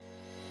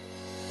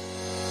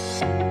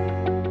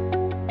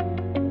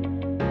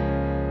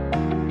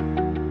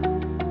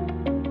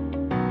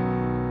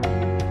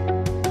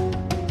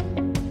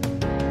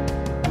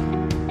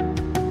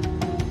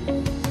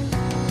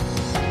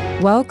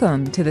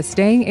Welcome to the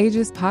Staying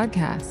Ageless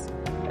podcast,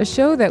 a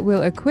show that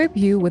will equip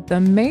you with the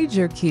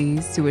major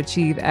keys to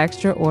achieve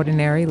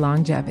extraordinary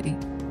longevity.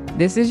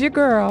 This is your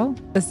girl,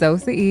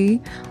 Asosa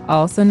E.,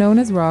 also known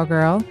as Raw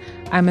Girl.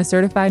 I'm a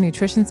certified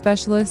nutrition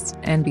specialist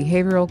and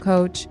behavioral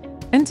coach.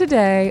 And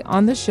today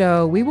on the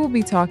show, we will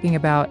be talking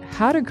about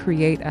how to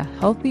create a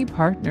healthy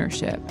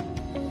partnership.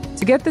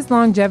 To get this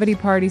longevity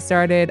party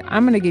started,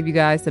 I'm going to give you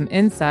guys some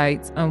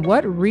insights on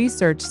what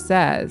research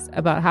says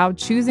about how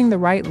choosing the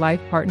right life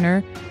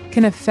partner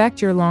can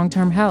affect your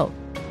long-term health.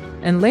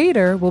 And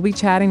later, we'll be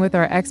chatting with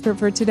our expert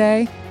for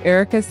today,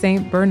 Erica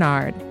St.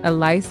 Bernard, a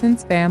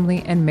licensed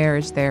family and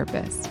marriage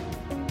therapist.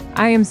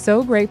 I am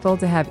so grateful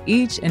to have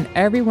each and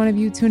every one of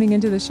you tuning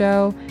into the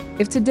show.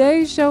 If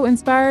today's show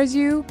inspires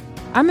you,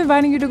 I'm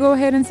inviting you to go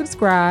ahead and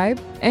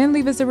subscribe and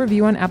leave us a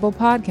review on Apple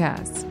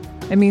Podcasts.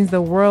 It means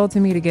the world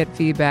to me to get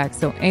feedback,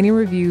 so any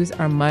reviews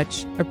are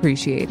much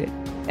appreciated.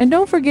 And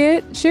don't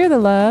forget, share the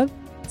love.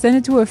 Send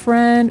it to a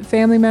friend,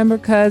 family member,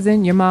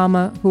 cousin, your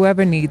mama,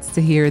 whoever needs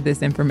to hear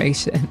this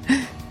information.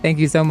 Thank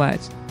you so much.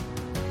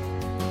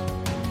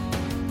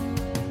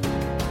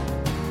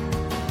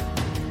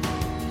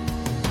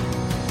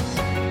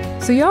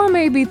 So y'all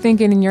may be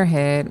thinking in your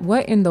head,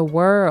 what in the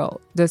world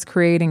does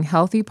creating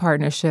healthy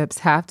partnerships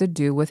have to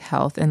do with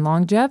health and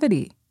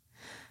longevity?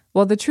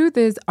 Well, the truth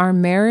is our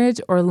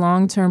marriage or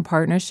long-term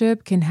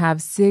partnership can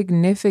have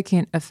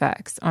significant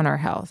effects on our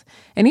health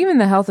and even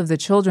the health of the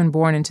children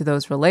born into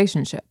those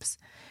relationships.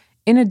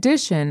 In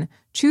addition,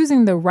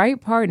 choosing the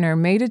right partner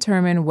may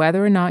determine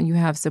whether or not you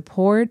have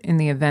support in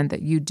the event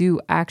that you do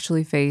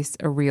actually face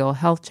a real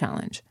health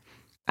challenge.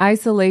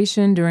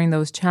 Isolation during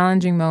those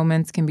challenging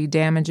moments can be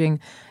damaging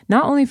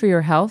not only for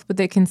your health, but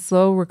they can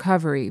slow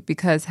recovery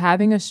because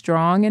having a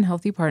strong and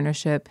healthy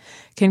partnership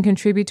can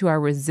contribute to our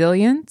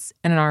resilience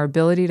and our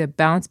ability to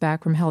bounce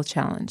back from health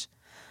challenge.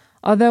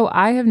 Although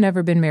I have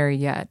never been married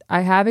yet,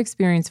 I have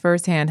experienced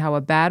firsthand how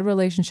a bad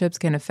relationships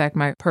can affect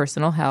my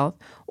personal health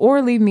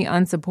or leave me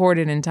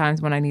unsupported in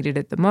times when I needed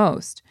it the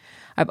most.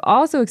 I've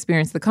also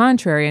experienced the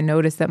contrary and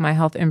noticed that my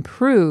health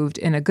improved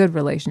in a good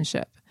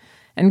relationship.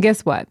 And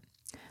guess what?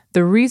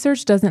 The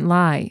research doesn't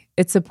lie.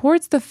 It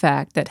supports the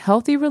fact that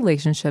healthy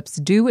relationships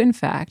do, in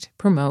fact,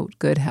 promote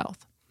good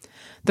health.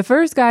 The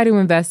first guy to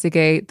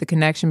investigate the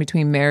connection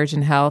between marriage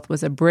and health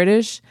was a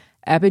British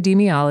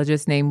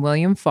epidemiologist named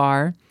William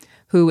Farr,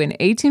 who in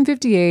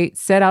 1858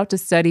 set out to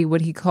study what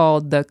he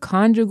called the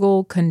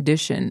conjugal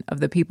condition of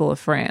the people of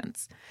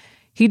France.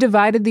 He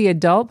divided the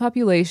adult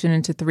population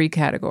into three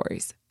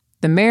categories: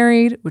 the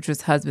married, which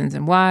was husbands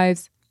and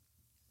wives;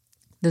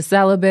 the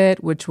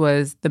celibate, which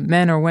was the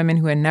men or women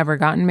who had never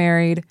gotten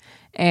married;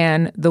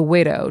 and the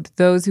widowed,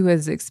 those who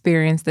has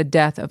experienced the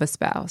death of a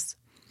spouse.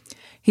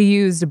 He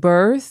used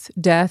birth,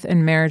 death,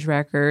 and marriage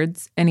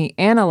records, and he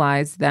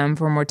analyzed them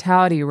for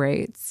mortality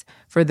rates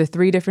for the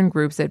three different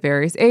groups at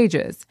various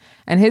ages.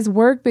 And his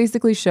work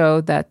basically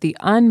showed that the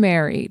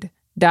unmarried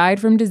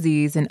died from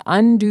disease in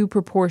undue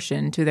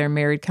proportion to their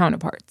married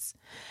counterparts.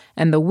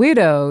 And the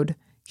widowed,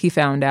 he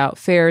found out,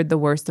 fared the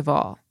worst of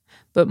all.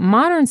 But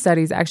modern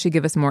studies actually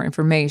give us more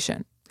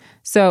information.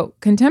 So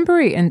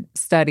contemporary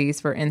studies,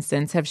 for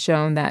instance, have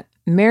shown that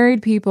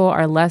married people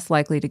are less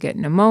likely to get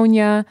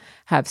pneumonia,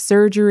 have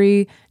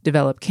surgery,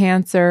 develop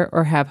cancer,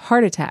 or have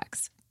heart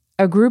attacks.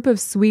 A group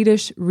of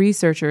Swedish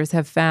researchers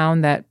have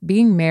found that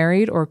being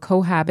married or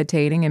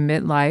cohabitating in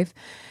midlife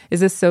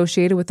is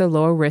associated with a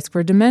lower risk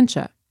for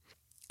dementia.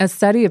 A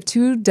study of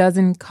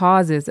 24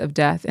 causes of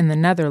death in the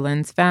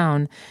Netherlands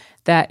found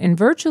that in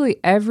virtually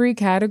every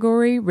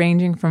category,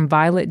 ranging from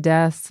violent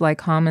deaths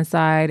like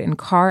homicide and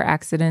car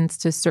accidents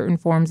to certain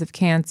forms of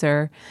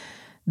cancer,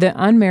 the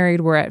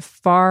unmarried were at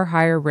far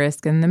higher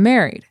risk than the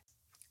married.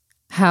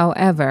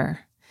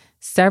 However,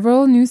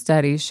 several new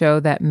studies show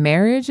that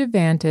marriage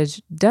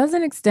advantage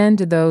doesn't extend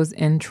to those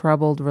in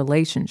troubled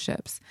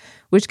relationships,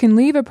 which can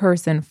leave a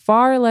person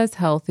far less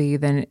healthy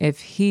than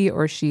if he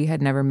or she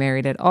had never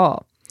married at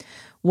all.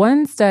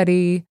 One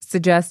study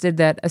suggested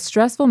that a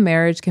stressful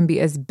marriage can be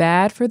as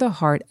bad for the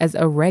heart as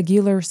a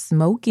regular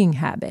smoking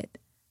habit.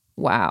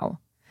 Wow.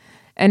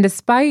 And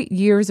despite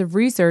years of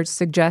research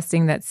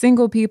suggesting that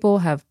single people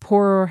have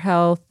poorer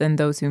health than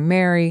those who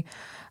marry,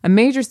 a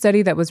major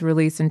study that was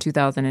released in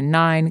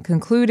 2009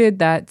 concluded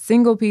that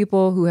single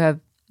people who have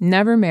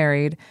never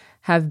married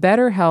have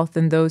better health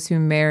than those who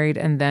married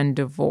and then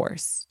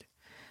divorced.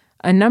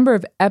 A number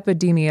of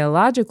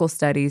epidemiological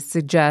studies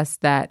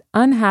suggest that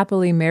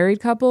unhappily married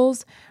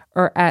couples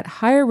are at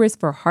higher risk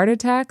for heart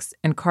attacks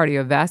and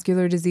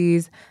cardiovascular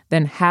disease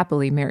than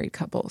happily married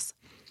couples.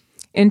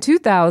 In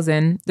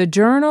 2000, the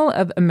Journal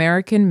of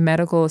American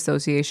Medical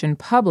Association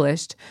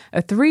published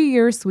a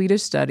 3-year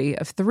Swedish study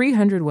of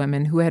 300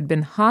 women who had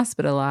been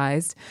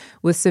hospitalized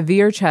with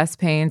severe chest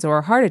pains or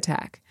a heart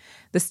attack.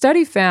 The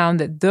study found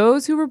that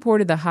those who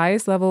reported the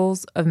highest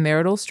levels of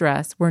marital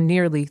stress were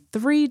nearly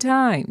 3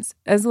 times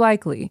as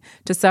likely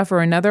to suffer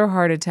another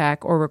heart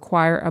attack or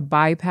require a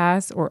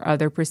bypass or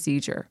other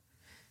procedure.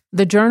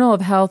 The Journal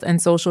of Health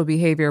and Social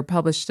Behavior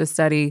published a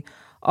study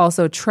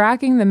also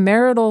tracking the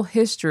marital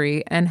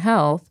history and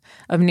health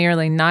of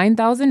nearly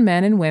 9,000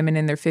 men and women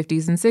in their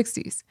 50s and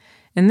 60s.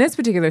 In this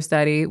particular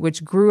study,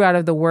 which grew out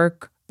of the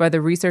work by the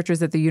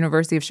researchers at the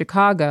University of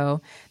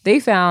Chicago,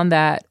 they found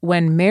that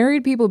when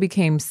married people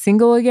became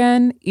single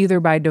again, either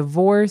by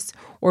divorce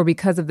or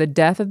because of the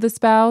death of the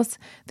spouse,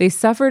 they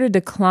suffered a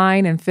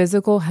decline in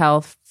physical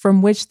health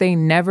from which they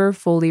never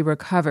fully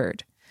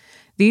recovered.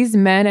 These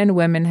men and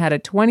women had a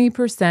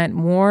 20%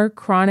 more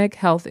chronic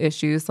health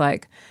issues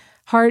like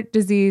heart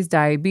disease,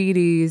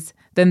 diabetes,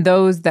 than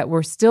those that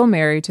were still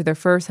married to their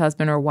first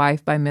husband or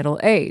wife by middle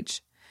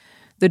age.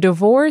 The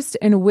divorced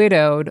and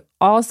widowed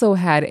also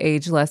had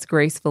aged less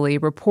gracefully,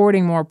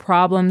 reporting more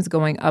problems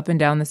going up and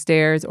down the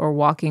stairs or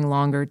walking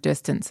longer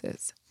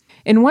distances.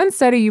 In one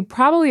study you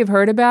probably have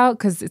heard about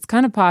because it's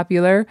kind of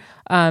popular,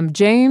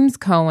 James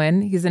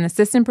Cohen, he's an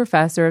assistant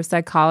professor of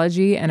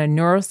psychology and a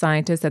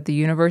neuroscientist at the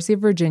University of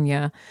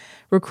Virginia,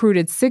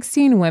 recruited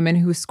 16 women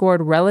who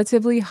scored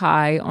relatively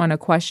high on a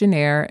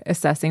questionnaire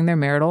assessing their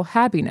marital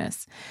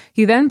happiness.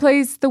 He then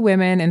placed the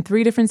women in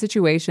 3 different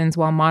situations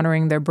while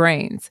monitoring their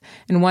brains.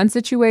 In one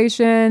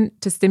situation,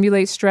 to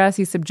stimulate stress,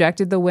 he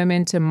subjected the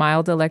women to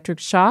mild electric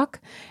shock.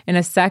 In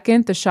a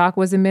second, the shock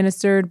was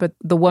administered, but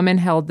the woman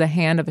held the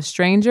hand of a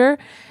stranger.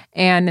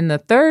 And in the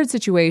third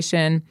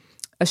situation,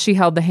 she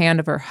held the hand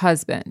of her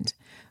husband.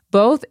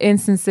 Both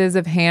instances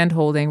of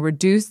hand-holding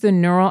reduced the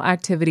neural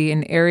activity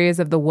in areas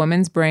of the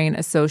woman's brain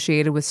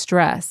associated with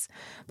stress.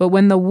 But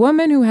when the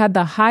woman who had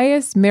the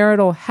highest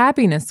marital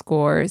happiness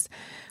scores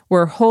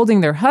were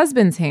holding their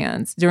husband's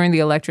hands during the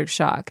electric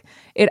shock,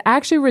 it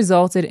actually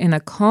resulted in a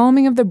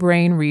calming of the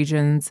brain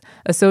regions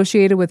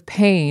associated with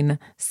pain,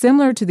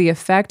 similar to the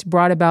effect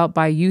brought about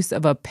by use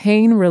of a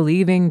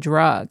pain-relieving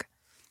drug.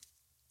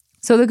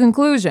 So the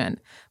conclusion,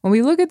 when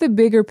we look at the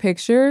bigger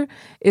picture,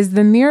 is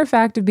the mere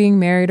fact of being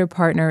married or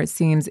partner, it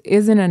seems,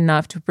 isn't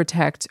enough to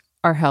protect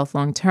our health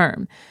long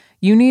term.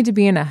 You need to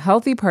be in a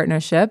healthy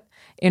partnership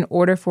in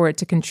order for it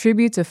to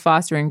contribute to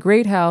fostering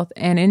great health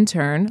and, in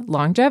turn,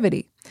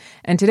 longevity.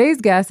 And today's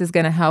guest is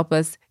going to help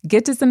us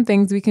get to some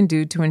things we can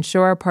do to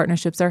ensure our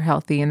partnerships are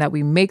healthy and that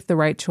we make the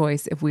right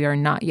choice if we are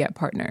not yet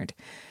partnered.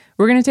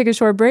 We're going to take a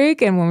short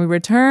break, and when we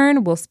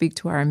return, we'll speak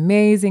to our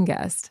amazing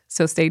guest.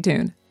 So stay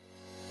tuned.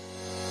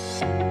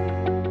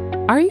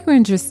 Are you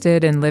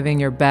interested in living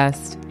your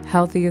best,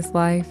 healthiest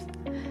life?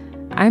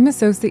 I'm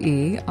Asosa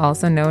E.,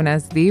 also known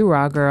as The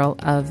Raw Girl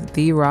of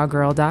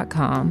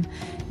TheRawGirl.com,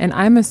 and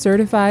I'm a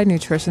certified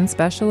nutrition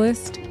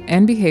specialist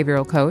and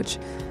behavioral coach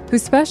who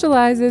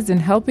specializes in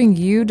helping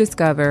you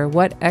discover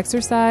what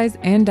exercise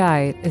and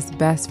diet is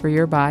best for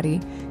your body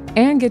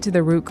and get to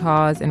the root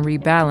cause and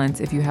rebalance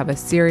if you have a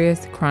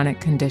serious chronic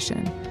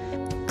condition.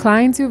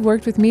 Clients who have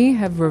worked with me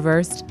have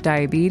reversed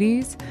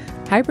diabetes,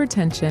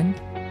 hypertension,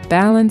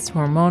 balanced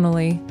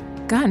hormonally,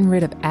 gotten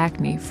rid of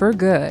acne for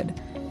good,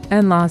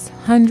 and lost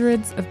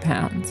hundreds of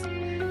pounds.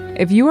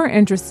 If you are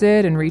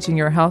interested in reaching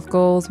your health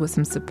goals with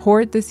some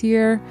support this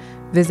year,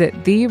 visit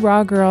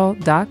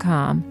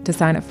TheRawGirl.com to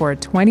sign up for a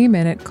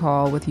 20-minute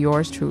call with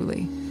yours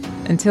truly.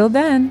 Until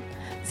then,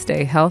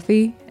 stay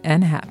healthy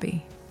and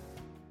happy.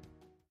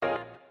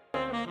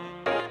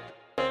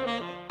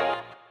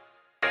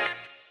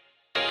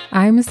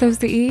 I'm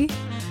Asosa E.,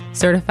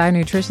 certified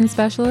nutrition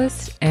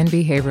specialist and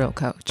behavioral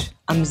coach.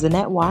 I'm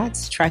Zanette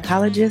Watts,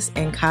 trichologist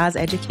and cause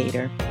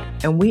educator,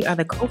 and we are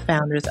the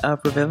co-founders of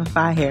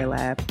Revivify Hair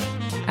Lab.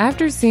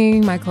 After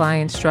seeing my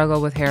clients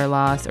struggle with hair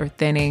loss or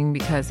thinning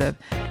because of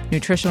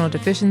nutritional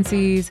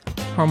deficiencies,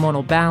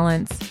 hormonal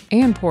balance,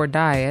 and poor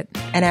diet,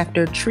 and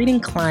after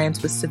treating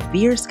clients with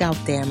severe scalp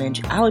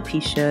damage,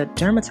 alopecia,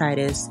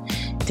 dermatitis,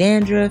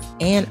 dandruff,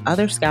 and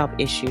other scalp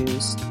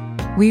issues,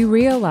 we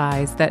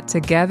realized that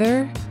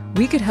together,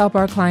 we could help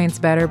our clients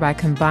better by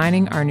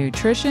combining our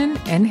nutrition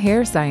and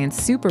hair science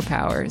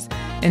superpowers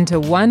into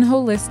one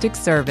holistic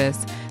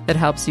service that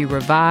helps you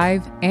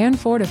revive and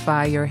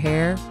fortify your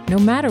hair no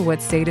matter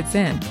what state it's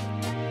in.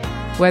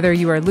 Whether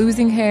you are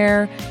losing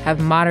hair, have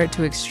moderate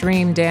to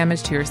extreme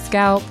damage to your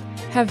scalp,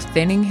 have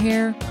thinning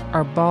hair,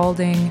 are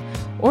balding,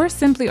 or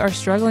simply are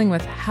struggling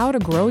with how to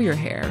grow your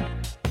hair,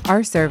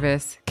 our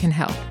service can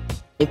help.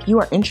 If you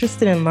are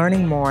interested in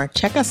learning more,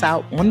 check us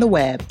out on the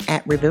web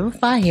at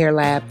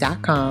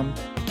RevivifyHairLab.com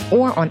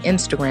or on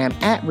Instagram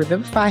at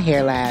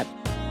RevivifyHairLab.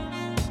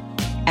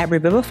 At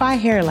Revivify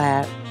Hair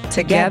Lab,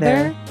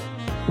 together,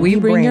 we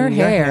bring your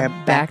hair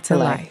back to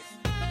life.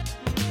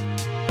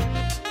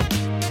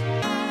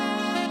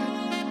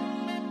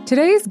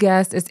 Today's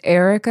guest is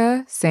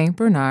Erica St.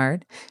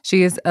 Bernard.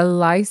 She is a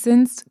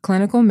licensed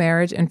clinical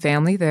marriage and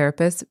family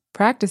therapist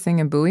practicing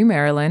in Bowie,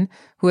 Maryland,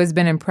 who has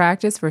been in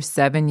practice for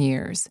 7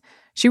 years.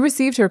 She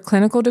received her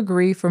clinical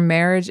degree for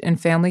marriage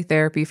and family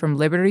therapy from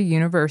Liberty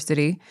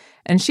University,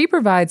 and she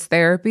provides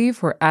therapy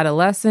for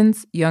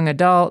adolescents, young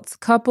adults,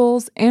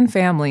 couples, and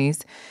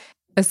families,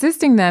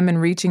 assisting them in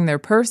reaching their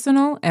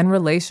personal and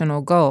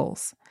relational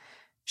goals.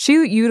 She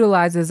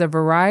utilizes a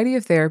variety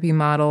of therapy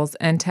models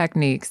and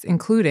techniques,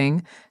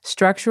 including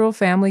structural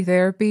family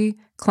therapy,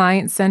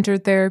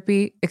 client-centered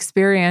therapy,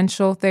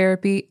 experiential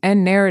therapy,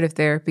 and narrative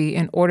therapy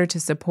in order to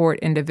support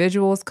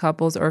individuals,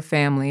 couples, or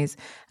families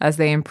as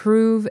they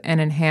improve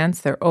and enhance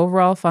their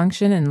overall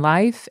function in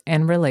life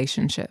and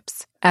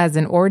relationships. As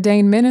an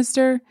ordained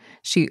minister,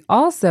 she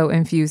also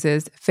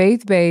infuses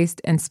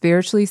faith-based and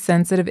spiritually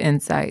sensitive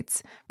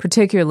insights,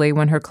 particularly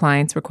when her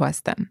clients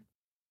request them.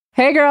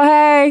 Hey, girl,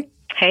 hey!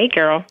 Hey,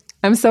 girl.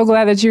 I'm so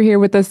glad that you're here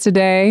with us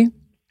today.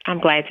 I'm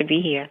glad to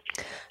be here.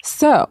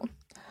 So,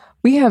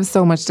 we have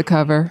so much to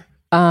cover.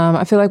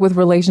 I feel like with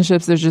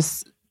relationships, there's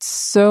just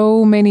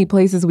so many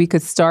places we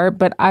could start,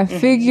 but I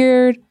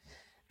figured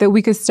that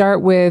we could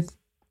start with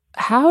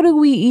how do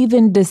we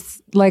even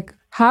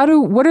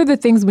what are the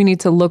things we need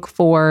to look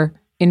for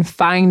in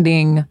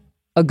finding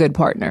a good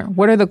partner?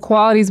 What are the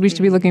qualities we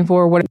should be looking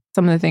for? What are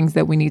some of the things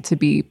that we need to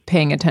be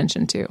paying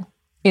attention to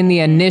in the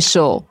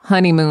initial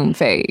honeymoon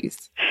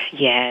phase?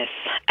 Yes.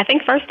 I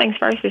think first things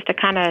first is to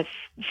kind of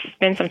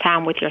spend some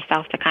time with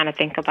yourself to kind of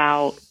think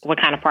about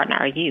what kind of partner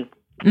are you?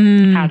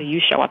 How do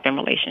you show up in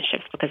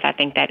relationships? Because I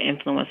think that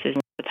influences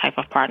the type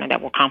of partner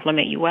that will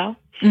complement you well.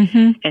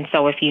 And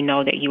so if you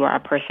know that you are a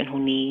person who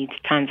needs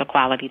tons of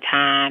quality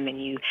time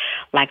and you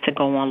like to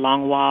go on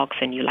long walks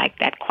and you like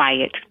that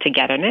quiet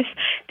togetherness,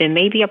 then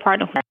maybe a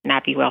partner who might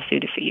not be well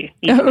suited for you,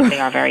 even if they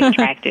are very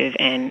attractive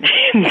and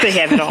they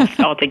have it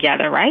all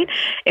together, right?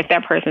 If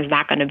that person is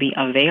not going to be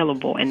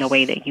available in the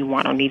way that you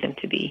want or need them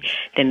to be,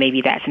 then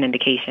maybe that's an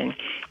indication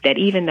that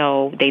even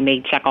though they may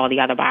check all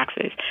the other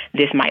boxes,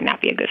 this might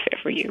not be a good fit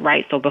for you,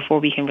 right? So before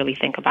we can really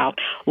think about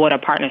what a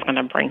partner is going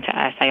to bring to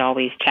us, I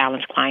always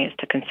challenge clients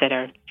to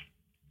consider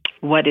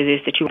what it is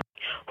that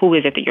who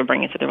is it that you're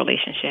bringing to the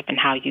relationship, and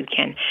how you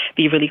can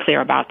be really clear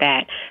about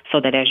that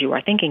so that as you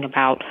are thinking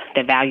about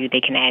the value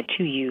they can add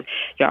to you,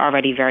 you're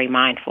already very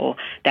mindful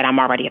that I'm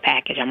already a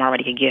package, I'm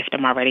already a gift,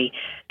 I'm already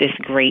this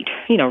great,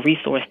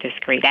 resource, this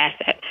great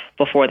asset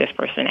before this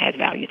person adds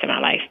value to my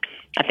life.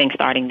 I think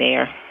starting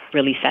there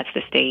really sets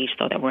the stage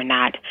so that we're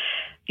not,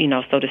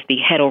 so to speak,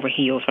 head over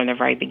heels from the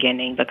very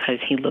beginning because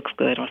he looks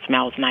good or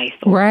smells nice.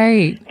 Or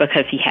right.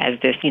 Because he has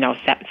this,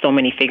 so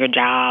many figure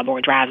job or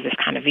drives this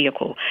kind of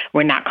vehicle.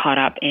 We're not caught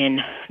up in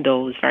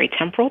those very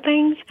temporal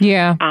things.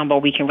 Yeah.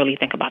 But we can really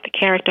think about the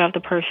character of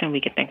the person.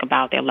 We can think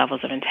about their levels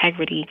of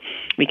integrity.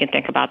 We can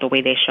think about the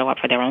way they show up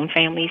for their own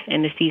families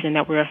in the season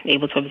that we're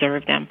able to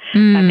observe them. So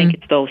I think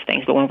it's those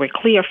things. But when we're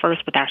clear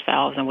first with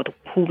ourselves and with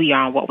who we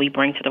are and what we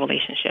bring to the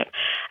relationship,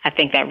 I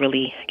think that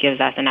really gives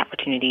us an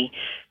opportunity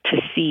to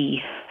see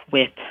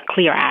with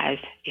clear eyes,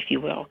 if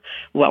you will,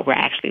 what we're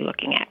actually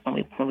looking at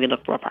when we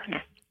look for a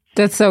partner.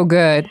 That's so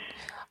good.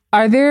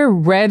 Are there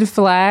red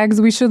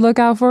flags we should look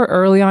out for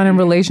early on in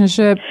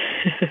relationship?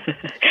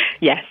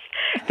 Yes.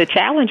 The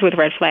challenge with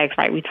red flags,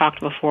 right? We talked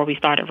before we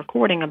started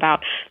recording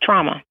about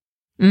trauma.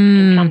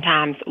 And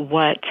sometimes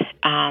what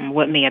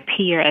may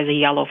appear as a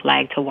yellow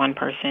flag to one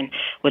person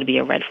would be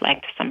a red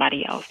flag to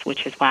somebody else,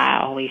 which is why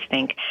I always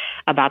think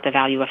about the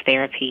value of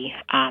therapy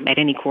at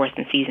any course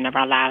and season of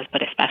our lives,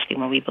 but especially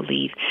when we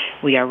believe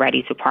we are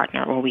ready to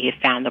partner or we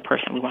have found the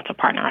person we want to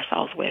partner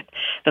ourselves with,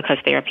 because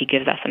therapy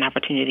gives us an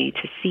opportunity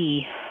to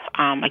see,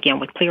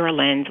 again, with clearer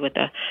lens, with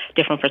a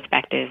different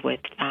perspective, with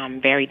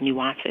varied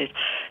nuances,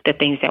 the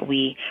things that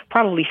we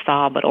probably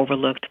saw but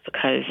overlooked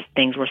because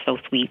things were so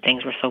sweet,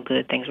 things were so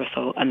good, things were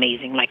so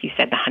amazing, like you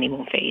said, the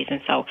honeymoon phase.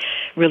 And so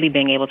really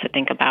being able to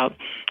think about,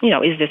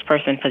 is this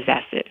person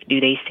possessive?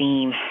 Do they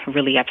seem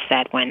really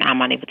upset when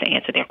I'm unable to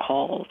answer their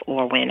calls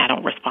or when I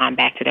don't respond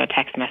back to their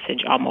text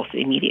message almost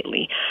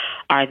immediately?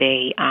 Are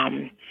they,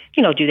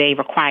 do they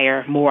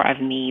require more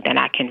of me than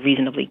I can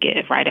reasonably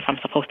give, right? If I'm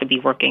supposed to be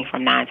working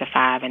from 9 to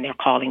 5 and they're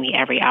calling me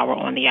every hour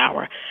on the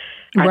hour,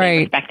 are they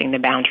respecting the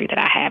boundary that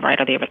I have, right?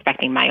 Are they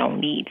respecting my own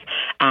needs?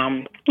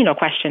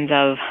 Questions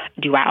of,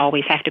 do I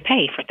always have to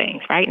pay for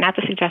things, right? Not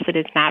to suggest that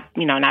it's not,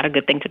 not a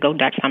good thing to go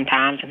Dutch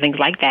sometimes and things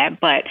like that,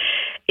 but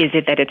is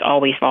it that it's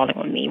always falling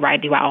on me, right?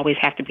 Do I always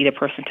have to be the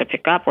person to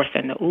pick up or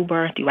send the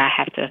Uber? Do I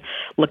have to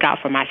look out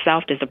for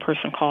myself? Does the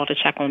person call to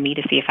check on me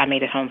to see if I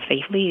made it home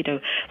safely?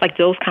 Like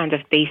those kinds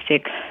of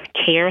basic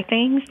care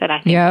things that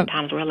I think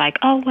sometimes we're like,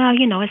 oh, well,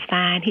 it's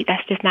fine.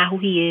 That's just not who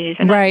he is.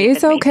 And right.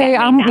 It's okay.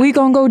 We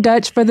going to go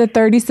Dutch for the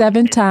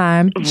 37th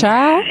time.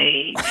 Child.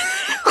 Right.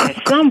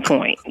 At some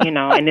point,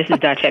 and this is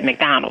Dutch at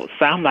McDonald's.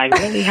 So I'm like,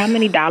 really, how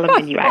many dollar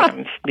menu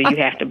items do you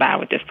have to buy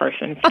with this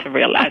person to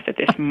realize that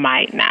this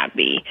might not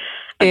be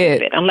a good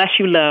fit? Unless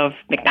you love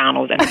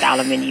McDonald's and the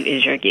dollar menu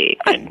is your gig,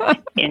 then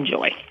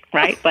enjoy,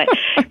 right? But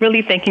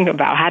really thinking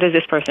about how does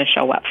this person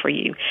show up for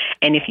you?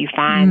 And if you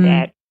find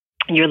that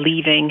you're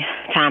leaving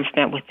time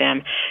spent with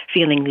them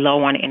feeling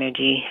low on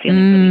energy,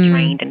 feeling really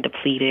drained and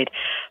depleted,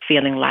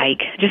 feeling like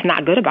just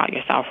not good about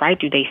yourself, right?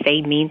 Do they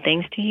say mean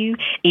things to you,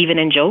 even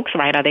in jokes,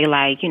 right? Are they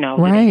like, do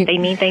they say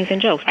mean things in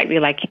jokes, right?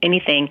 We're like,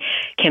 anything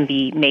can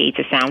be made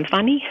to sound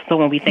funny. But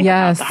when we think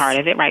about the heart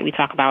of it, right, we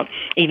talk about,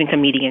 even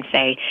comedians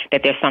say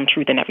that there's some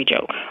truth in every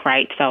joke,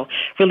 right? So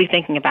really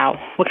thinking about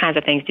what kinds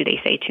of things do they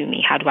say to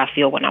me? How do I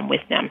feel when I'm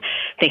with them?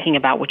 Thinking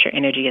about what your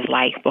energy is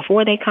like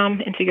before they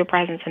come into your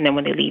presence and then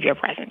when they leave your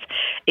presence.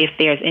 If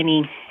there's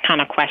any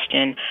kind of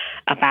question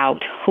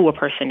about who a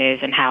person is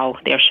and how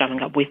they're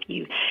showing up with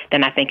you,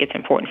 then I think it's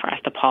important for us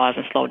to pause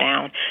and slow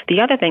down.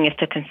 The other thing is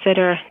to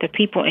consider the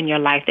people in your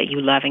life that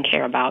you love and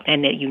care about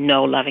and that you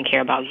know love and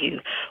care about you.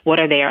 What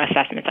are their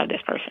assessments of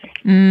this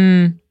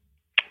person?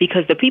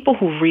 Because the people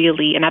who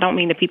really, and I don't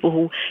mean the people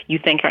who you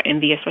think are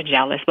envious or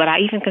jealous, but I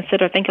even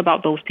think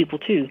about those people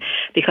too.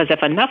 Because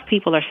if enough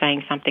people are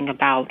saying something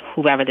about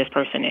whoever this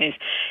person is,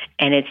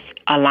 and it's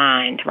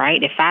aligned,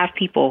 right? If 5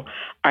 people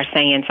are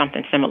saying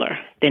something similar,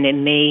 then it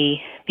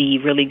may be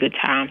really good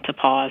time to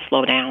pause,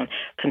 slow down,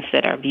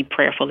 consider, be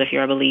prayerful if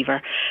you're a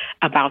believer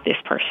about this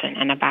person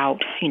and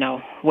about,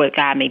 what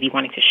God may be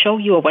wanting to show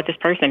you or what this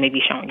person may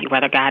be showing you,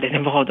 whether God is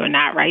involved or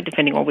not, right?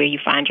 Depending on where you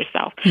find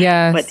yourself.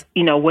 Yes. But,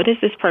 what is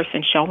this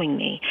person showing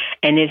me?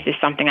 And is this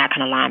something I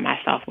can align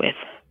myself with?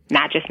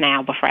 Not just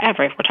now, but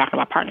forever, if we're talking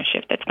about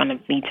partnership that's going to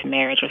lead to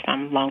marriage or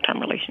some long-term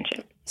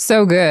relationship.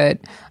 So good.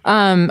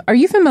 Are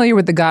you familiar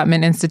with the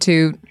Gottman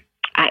Institute?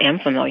 I am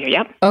familiar,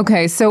 yep.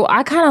 Okay, so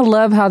I kind of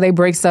love how they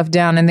break stuff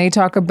down, and they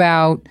talk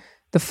about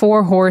the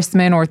 4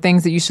 horsemen or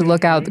things that you should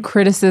look out: the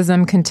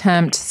criticism,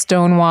 contempt,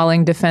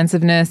 stonewalling,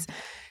 defensiveness.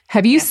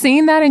 Have you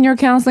seen that in your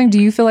counseling?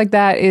 Do you feel like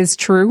that is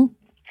true?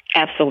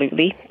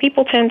 Absolutely.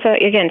 People tend to,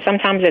 again,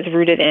 sometimes it's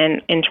rooted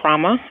in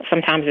trauma.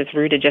 Sometimes it's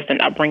rooted just in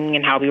upbringing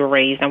and how we were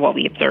raised and what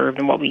we observed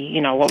and what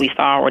we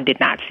saw or did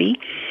not see.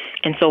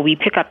 And so we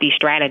pick up these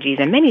strategies,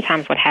 and many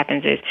times what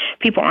happens is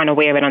people aren't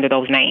aware of it under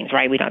those names,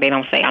 right? They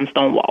don't say I'm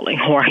stonewalling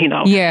or,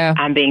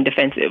 I'm being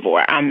defensive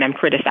or I'm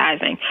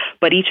criticizing.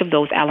 But each of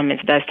those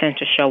elements does tend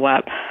to show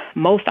up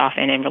most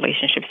often in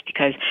relationships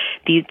because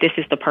this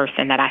is the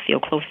person that I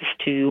feel closest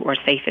to or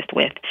safest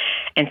with.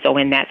 And so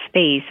in that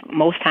space,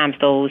 most times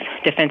those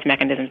defense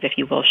mechanisms, if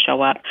you will,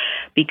 show up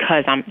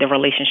because the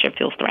relationship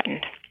feels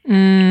threatened.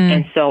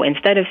 And so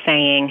instead of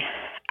saying,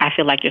 I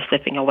feel like you're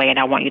slipping away and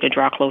I want you to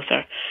draw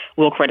closer,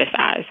 we'll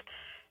criticize.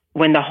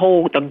 When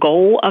the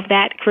goal of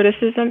that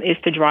criticism is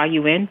to draw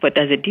you in, but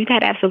does it do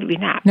that? Absolutely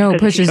not. No, it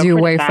pushes you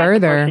way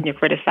further. The person you're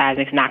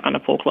criticizing is not going to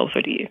pull closer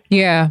to you.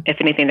 Yeah. If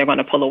anything, they're going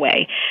to pull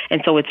away.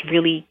 And so it's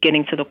really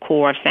getting to the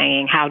core of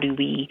saying, how do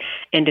we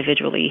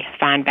individually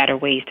find better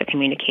ways to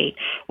communicate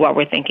what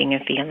we're thinking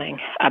and feeling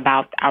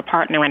about our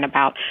partner and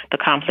about the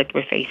conflict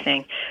we're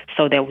facing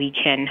so that we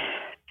can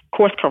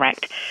course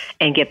correct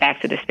and get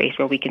back to the space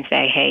where we can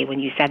say, hey,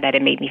 when you said that,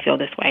 it made me feel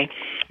this way.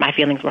 My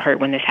feelings were hurt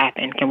when this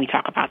happened. Can we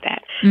talk about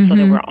that? So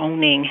that we're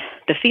owning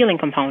the feeling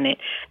component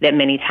that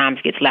many times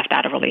gets left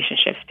out of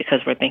relationships because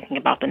we're thinking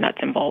about the nuts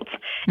and bolts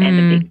and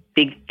the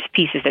big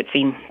pieces that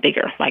seem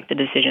bigger, like the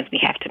decisions we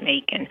have to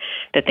make and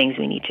the things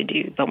we need to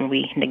do. But when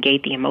we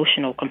negate the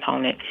emotional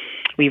component,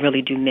 we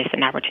really do miss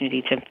an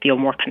opportunity to feel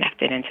more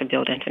connected and to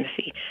build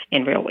intimacy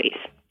in real ways.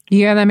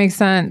 Yeah, that makes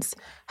sense.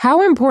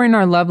 How important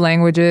are love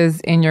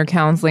languages in your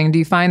counseling? Do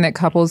you find that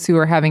couples who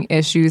are having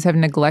issues have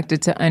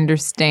neglected to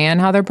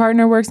understand how their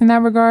partner works in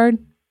that regard?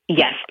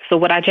 Yes. So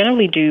what I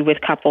generally do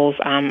with couples,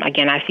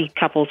 again, I see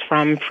couples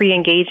from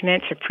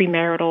pre-engagement to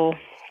premarital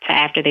to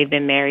after they've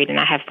been married, and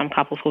I have some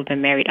couples who've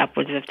been married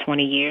upwards of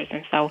 20 years.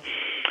 And so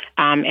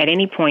at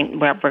any point,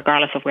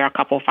 regardless of where a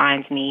couple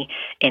finds me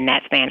in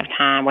that span of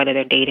time, whether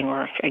they're dating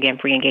or, again,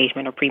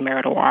 pre-engagement or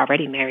premarital or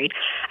already married,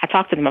 I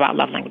talk to them about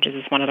love languages.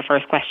 It's one of the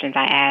first questions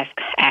I ask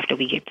after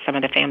we get some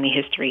of the family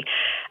history.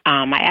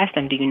 I ask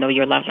them, do you know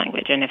your love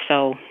language? And if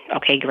so,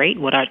 okay, great.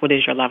 What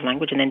is your love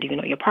language? And then do you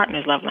know your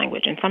partner's love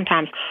language? And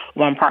sometimes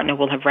one partner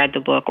will have read the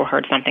book or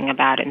heard something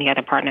about it, and the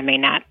other partner may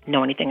not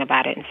know anything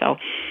about it. And so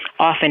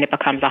often it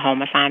becomes a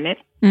home assignment.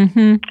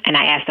 And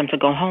I ask them to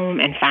go home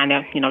and find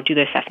out, do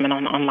the assessment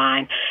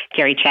online.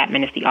 Gary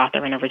Chapman is the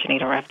author and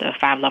originator of the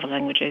 5 love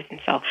languages. And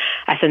so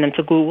I send them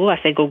to Google.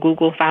 I say, go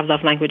Google 5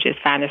 love languages,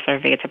 find the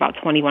survey. It's about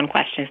 21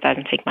 questions,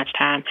 doesn't take much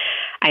time.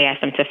 I ask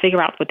them to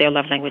figure out what their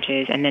love language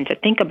is and then to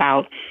think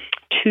about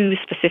 2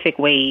 specific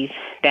ways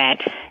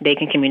that they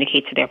can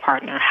communicate to their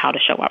partner how to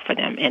show up for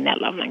them in that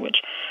love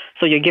language.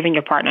 So you're giving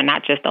your partner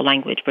not just a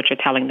language, but you're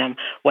telling them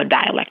what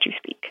dialect you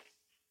speak.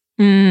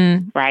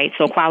 Right?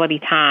 So quality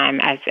time,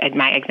 as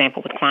my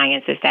example with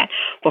clients, is that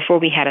before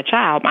we had a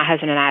child, my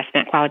husband and I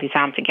spent quality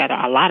time together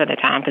a lot of the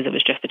time because it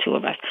was just the 2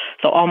 of us.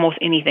 So almost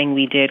anything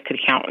we did could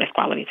count as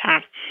quality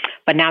time.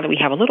 But now that we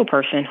have a little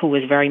person who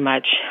is very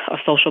much a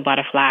social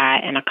butterfly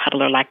and a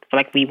cuddler like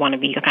we want to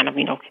be, kind of,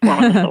 we're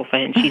on the sofa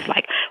and she's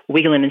like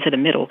wiggling into the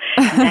middle,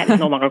 that is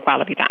no longer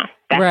quality time.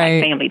 That's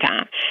like family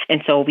time.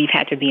 And so we've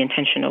had to be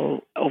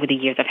intentional over the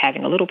years of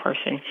having a little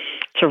person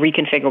to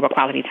reconfigure what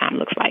quality time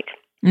looks like.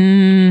 So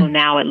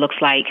now it looks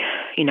like,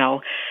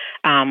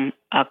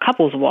 a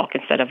couples walk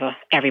instead of a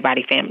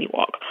everybody family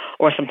walk.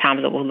 Or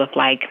sometimes it will look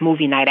like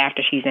movie night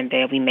after she's in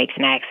bed, we make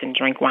snacks and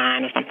drink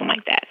wine or something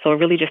like that. So it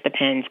really just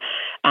depends.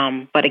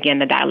 But again,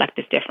 the dialect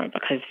is different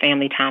because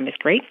family time is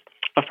great,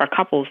 but for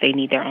couples, they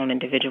need their own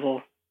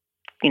individual,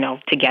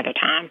 together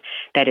time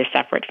that is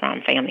separate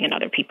from family and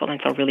other people. And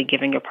so really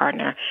giving your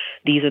partner,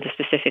 these are the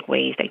specific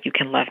ways that you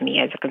can love me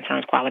as it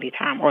concerns quality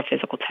time or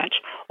physical touch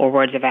or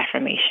words of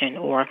affirmation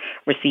or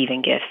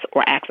receiving gifts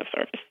or acts of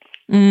service.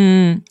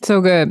 So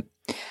good.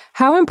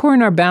 How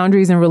important are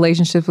boundaries in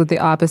relationships with the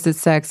opposite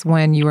sex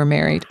when you were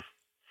married?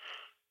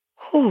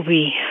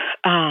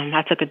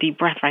 I took a deep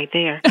breath right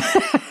there.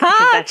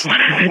 That's one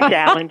of the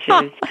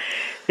challenges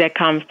that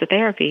comes to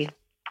therapy.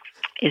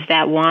 Is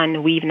that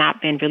one, we've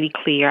not been really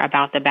clear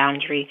about the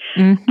boundary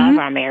of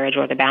our marriage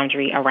or the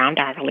boundary around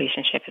our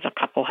relationship as a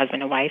couple,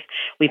 husband and wife.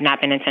 We've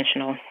not been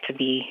intentional to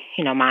be,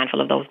 mindful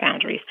of those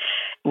boundaries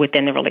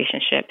within the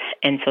relationship.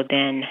 And so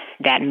then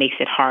that makes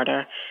it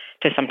harder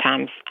to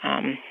sometimes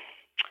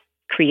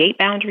create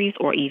boundaries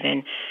or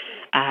even,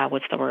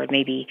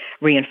 maybe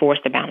reinforce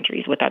the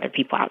boundaries with other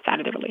people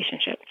outside of the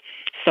relationship.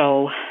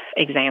 So,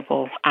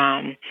 example, so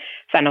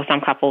I know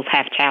some couples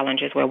have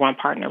challenges where one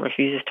partner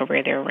refuses to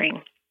wear their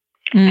ring.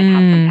 And how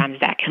sometimes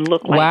that can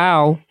look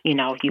like,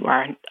 you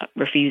are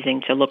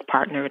refusing to look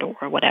partnered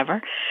or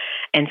whatever.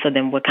 And so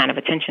then what kind of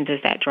attention does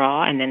that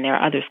draw? And then there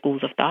are other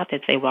schools of thought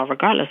that say, well,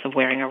 regardless of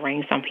wearing a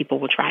ring, some people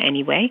will try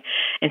anyway.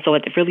 And so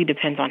it really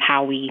depends on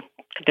how we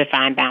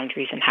define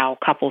boundaries and how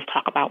couples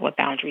talk about what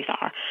boundaries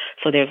are.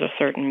 So there's a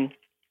certain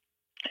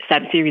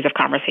series of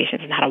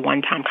conversations, not a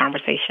one-time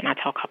conversation. I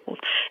tell couples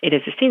it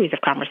is a series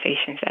of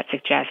conversations that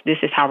suggest this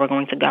is how we're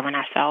going to govern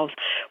ourselves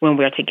when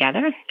we're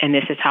together, and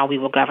this is how we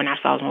will govern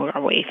ourselves when we're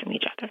away from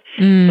each other.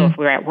 So if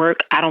we're at work,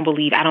 I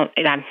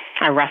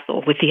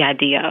wrestle with the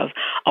idea of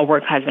a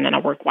work husband and a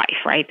work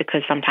wife, right?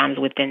 Because sometimes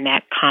within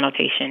that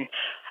connotation,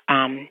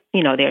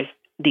 there's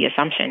the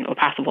assumption or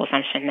possible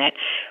assumption that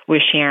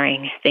we're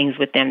sharing things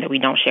with them that we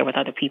don't share with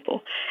other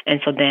people. And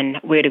so then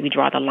where do we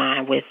draw the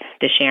line with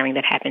the sharing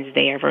that happens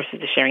there versus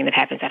the sharing that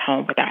happens at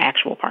home with our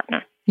actual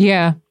partner?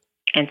 Yeah.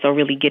 And so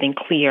really getting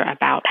clear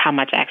about how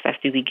much access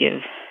do we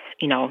give,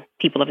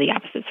 people of the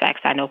opposite sex.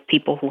 I know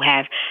people who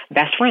have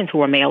best friends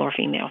who are male or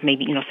female,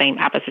 maybe, same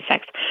opposite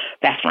sex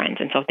best friends.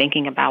 And so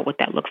thinking about what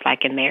that looks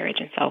like in marriage.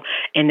 And so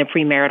in the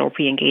premarital,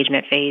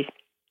 pre-engagement phase,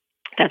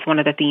 that's one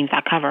of the themes I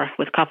cover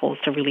with couples,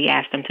 to really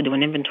ask them to do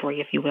an inventory,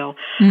 if you will,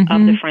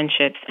 of the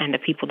friendships and the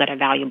people that are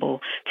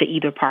valuable to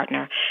either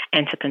partner,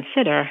 and to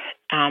consider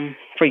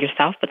for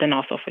yourself, but then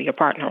also for your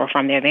partner or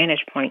from their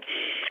vantage point,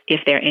 if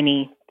there are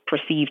any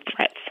perceived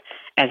threats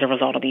as a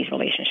result of these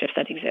relationships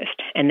that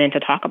exist, and then to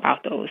talk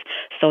about those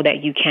so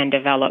that you can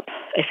develop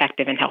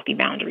effective and healthy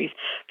boundaries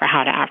for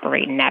how to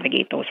operate and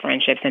navigate those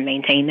friendships and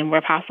maintain them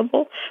where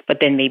possible, but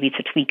then maybe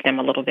to tweak them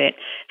a little bit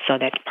so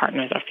that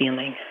partners are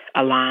feeling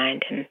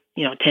aligned and,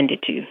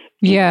 tended to.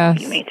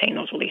 Yes. You maintain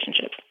those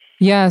relationships.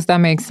 Yes, that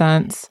makes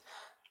sense.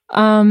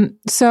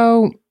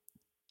 So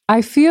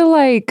I feel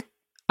like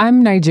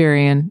I'm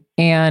Nigerian,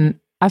 and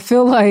I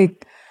feel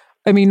like,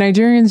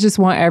 Nigerians just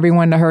want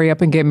everyone to hurry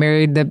up and get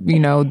married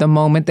the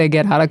moment they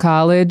get out of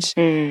college.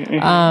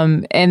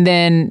 And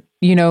then,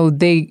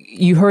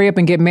 you hurry up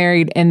and get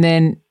married, and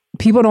then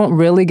people don't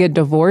really get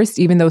divorced,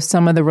 even though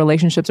some of the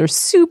relationships are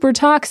super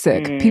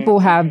toxic. People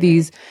have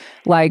these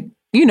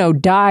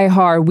die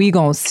hard, we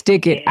gonna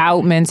stick it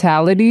out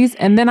mentalities.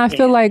 And then I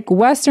feel like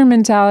Western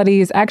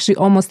mentality is actually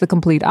almost the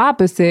complete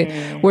opposite,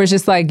 where it's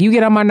just like, you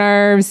get on my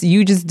nerves,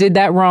 you just did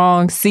that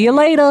wrong, see you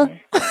later.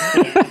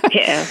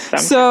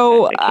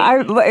 So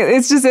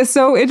it's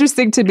so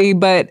interesting to me.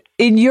 But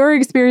in your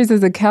experience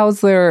as a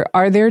counselor,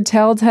 are there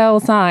telltale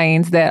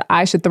signs that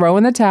I should throw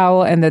in the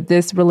towel and that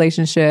this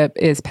relationship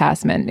is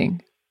past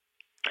mending?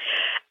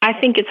 I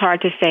think it's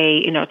hard to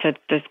say, to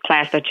this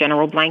class a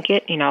general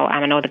blanket.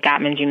 I know the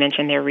Gottmans, you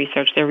mentioned their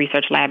research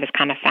lab is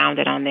kind of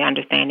founded on the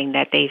understanding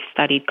that they've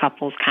studied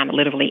couples kind of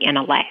literally in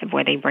a lab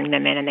where they bring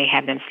them in and they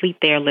have them sleep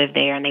there, live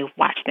there, and they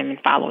watch them and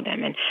follow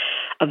them and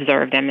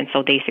observe them. And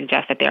so they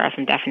suggest that there are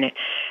some definite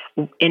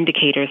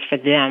indicators for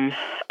them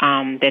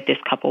that this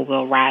couple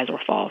will rise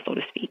or fall, so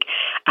to speak.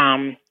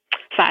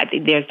 So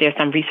there's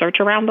some research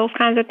around those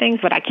kinds of things,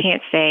 but I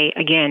can't say,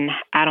 again,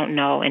 I don't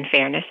know, in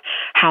fairness,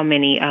 how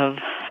many of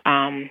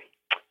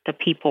the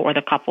people or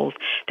the couples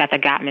that the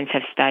Gottmans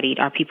have studied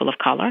are people of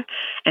color.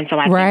 And so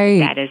I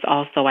think that is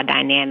also a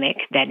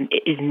dynamic that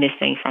is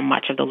missing from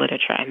much of the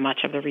literature and much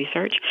of the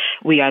research.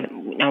 We are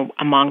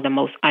among the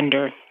most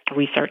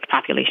under-researched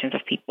populations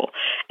of people.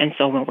 And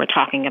so when we're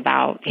talking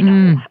about,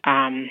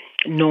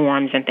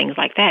 norms and things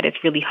like that,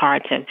 it's really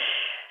hard to,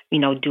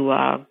 do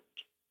a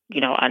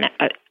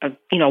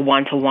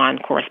one-to-one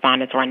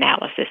correspondence or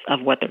analysis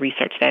of what the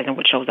research says and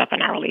what shows up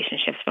in our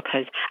relationships,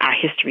 because our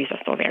histories are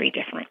so very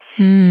different.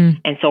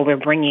 And so we're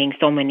bringing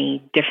so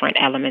many different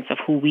elements of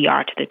who we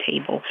are to the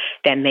table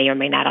that may or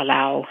may not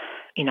allow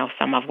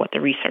some of what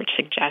the research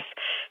suggests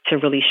to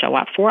really show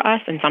up for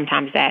us. And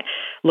sometimes that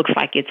looks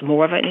like it's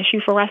more of an issue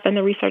for us than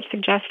the research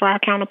suggests for our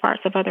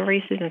counterparts of other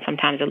races. And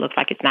sometimes it looks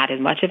like it's not as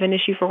much of an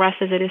issue for us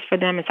as it is for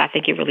them. And so I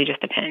think it really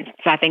just depends.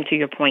 So I think, to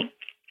your point,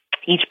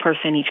 each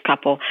person, each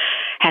couple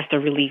has to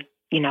really,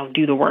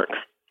 do the work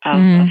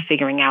of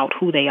figuring out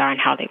who they are and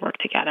how they work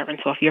together. And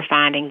so if you're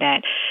finding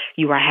that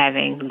you are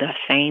having the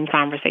same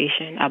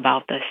conversation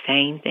about the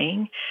same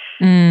thing,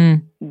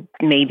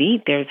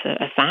 maybe there's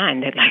a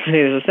sign that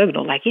there's a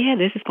signal yeah,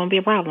 this is going to be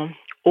a problem.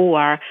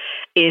 Or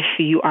if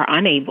you are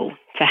unable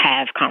to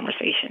have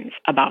conversations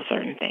about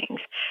certain things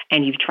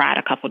and you've tried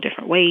a couple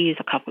different ways,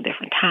 a couple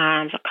different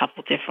times, a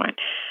couple different,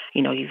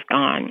 you've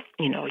gone,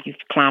 you've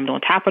climbed on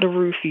top of the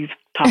roof, you've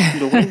talked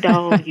through the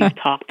window, you've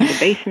talked through the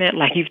basement,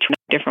 you've tried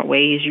different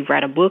ways, you've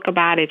read a book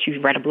about it,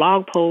 you've read a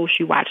blog post,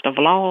 you watched a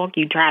vlog,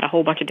 you tried a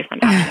whole bunch of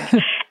different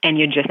options and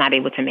you're just not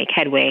able to make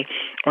headway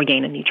or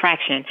gain any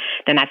traction,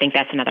 then I think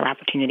that's another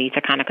opportunity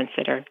to kind of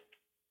consider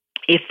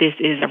if this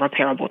is a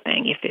repairable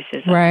thing, if this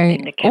is a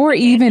thing that can or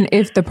even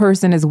if the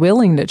person is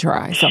willing to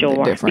try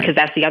something different. Because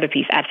that's the other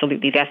piece.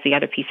 Absolutely. That's the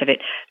other piece of it.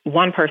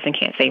 One person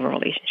can't save a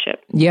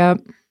relationship. Yep.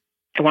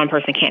 One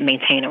person can't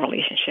maintain a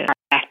relationship.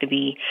 You have to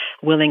be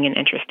willing and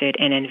interested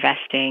in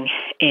investing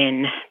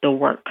in the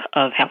work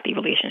of healthy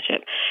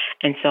relationship.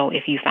 And so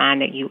if you find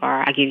that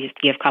I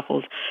give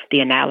couples the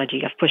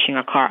analogy of pushing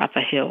a car up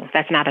a hill.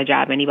 That's not a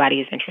job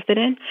anybody is interested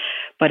in,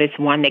 but it's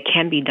one that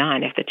can be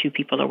done if the two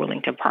people are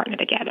willing to partner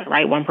together,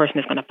 right? One person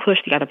is going to push,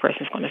 the other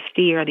person is going to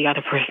steer, the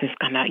other person is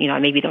going to,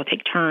 maybe they'll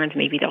take turns,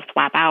 maybe they'll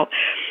swap out,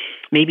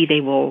 maybe they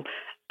will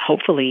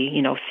hopefully,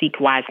 seek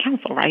wise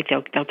counsel, right?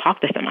 They'll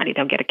talk to somebody,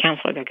 they'll get a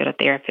counselor, they'll get a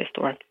therapist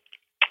or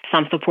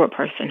some support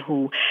person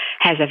who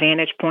has a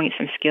vantage point,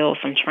 some skills,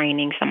 some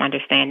training, some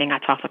understanding. I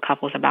talk to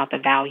couples about the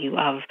value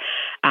of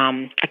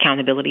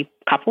accountability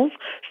couples.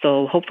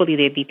 So hopefully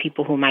there'd be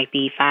people who might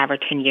be 5 or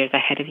 10 years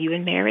ahead of you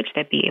in marriage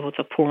that be able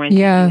to pour into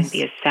you and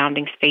be a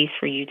sounding space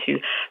for you to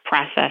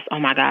process, oh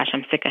my gosh,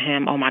 I'm sick of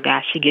him. Oh my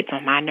gosh, she gets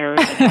on my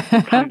nerves, and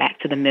have to come back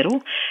to the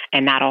middle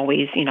and not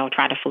always,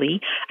 try to flee.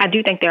 I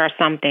do think there are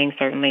some things,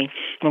 certainly,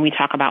 when we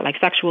talk about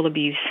sexual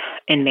abuse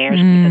in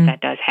marriage, because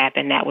that does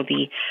happen, that would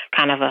be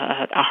kind of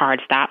a hard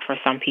stop for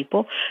some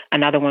people.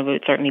 Another one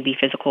would certainly be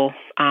physical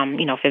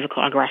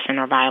aggression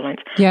or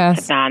violence,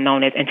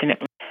 known as intimate.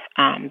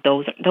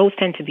 Those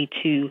tend to be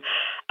two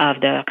of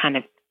the kind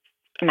of,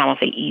 I won't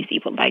say easy,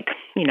 but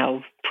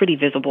pretty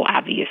visible,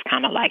 obvious,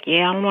 kind of I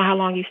don't know how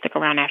long you stick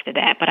around after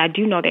that. But I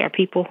do know there are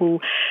people who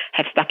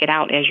have stuck it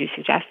out, as you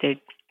suggested,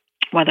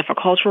 whether for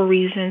cultural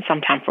reasons,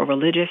 sometimes for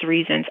religious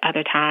reasons,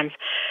 other times,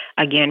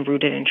 again,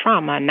 rooted in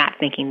trauma, not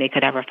thinking they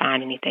could ever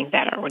find anything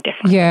better or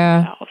different for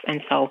themselves.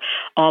 And so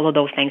all of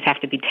those things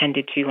have to be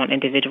tended to on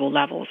individual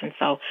levels. And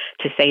so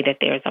to say that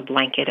there's a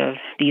blanket of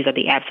these are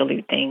the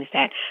absolute things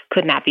that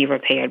could not be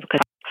repaired because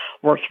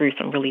work through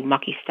some really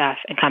mucky stuff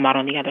and come out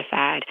on the other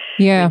side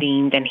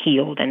redeemed and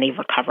healed, and they've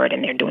recovered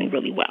and they're doing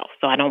really well.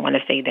 So I don't want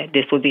to say that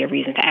this would be a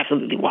reason to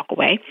absolutely walk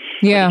away.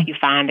 But if you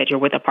find that you're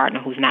with a partner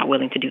who's not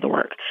willing to do the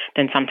work,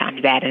 then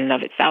sometimes that in and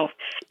of itself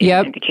is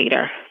an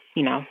indicator,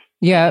 we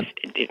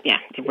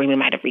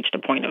might have reached a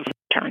point of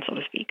turn, so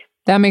to speak.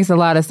 That makes a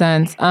lot of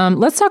sense.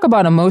 Let's talk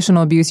about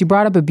emotional abuse. You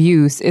brought up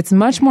abuse. It's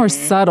much more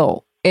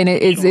subtle, and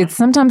it's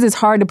sometimes it's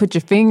hard to put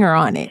your finger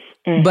on it.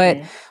 But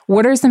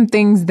what are some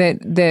things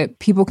that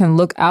people can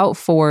look out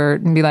for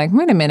and be like,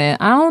 wait a minute,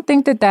 I don't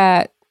think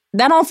that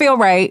don't feel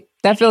right.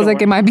 That feels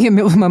like it might be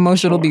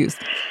emotional abuse.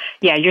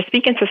 Yeah, you're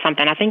speaking to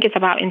something. I think it's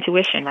about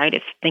intuition, right?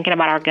 It's thinking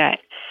about our gut.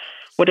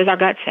 What does our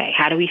gut say?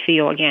 How do we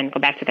feel? Again, go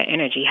back to the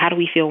energy. How do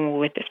we feel when we're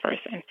with this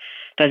person?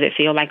 Does it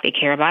feel like they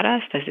care about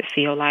us? Does it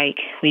feel like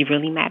we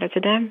really matter to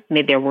them?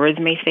 Their words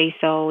may say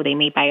so. They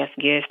may buy us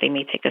gifts. They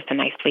may take us to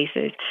nice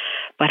places.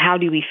 But how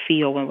do we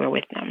feel when we're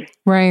with them?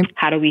 Right.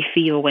 How do we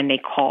feel when they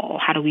call?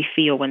 How do we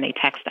feel when they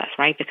text us,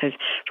 right? Because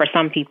for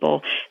some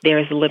people, there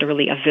is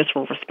literally a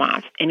visceral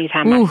response.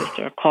 Anytime my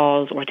sister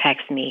calls or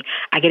texts me,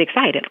 I get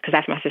excited because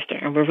that's my sister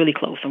and we're really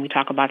close and we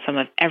talk about some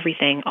of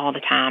everything all the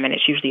time. And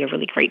it's usually a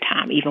really great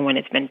time, even when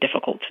it's been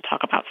difficult to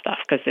talk about stuff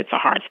because it's a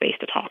hard space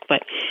to talk.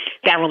 But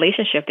that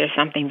relationship, there's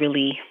something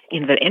really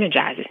that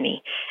energizes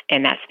me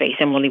in that space.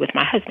 Similarly with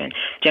my husband,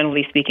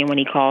 generally speaking, when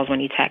he calls, when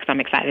he texts,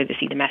 I'm excited to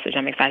see the message.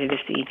 I'm excited to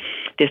see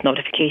this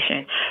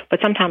notification.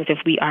 But sometimes if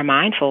we are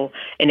mindful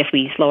and if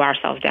we slow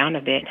ourselves down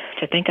a bit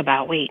to think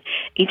about, wait,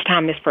 each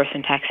time this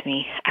person texts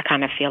me, I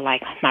kind of feel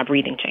like my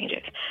breathing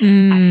changes.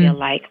 I feel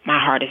like my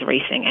heart is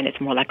racing and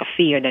it's more like a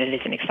fear than it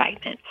is an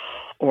excitement.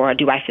 Or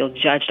do I feel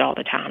judged all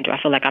the time? Do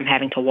I feel like I'm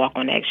having to walk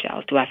on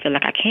eggshells? Do I feel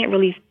like I can't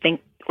really think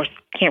or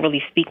can't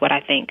really speak what I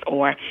think?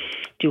 Or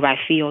do I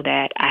feel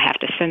that I have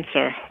to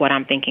censor what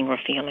I'm thinking or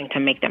feeling to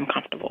make them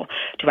comfortable?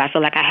 Do I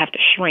feel like I have to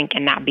shrink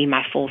and not be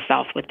my full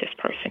self with this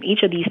person?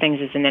 Each of these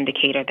things is an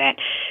indicator that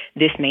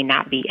this may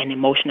not be an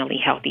emotionally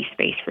healthy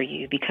space for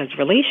you, because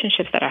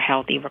relationships that are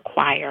healthy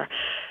require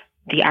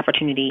the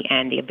opportunity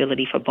and the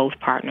ability for both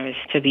partners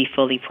to be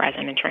fully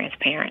present and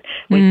transparent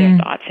with their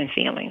thoughts and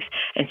feelings.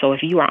 And so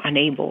if you are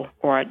unable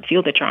or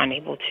feel that you're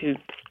unable to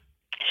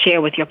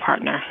share with your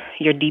partner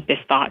your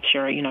deepest thoughts,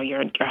 your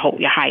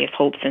highest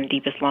hopes and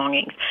deepest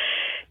longings,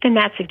 then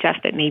that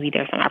suggests that maybe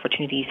there's some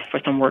opportunities for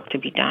some work to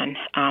be done.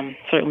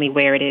 Certainly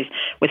where it is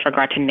with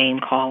regard to name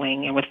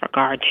calling and with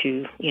regard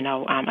to,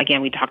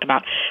 again, we talked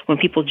about when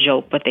people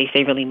joke, but they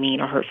say really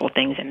mean or hurtful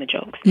things in the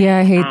jokes. Yeah,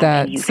 I hate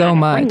that so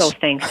much. Bring those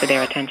things to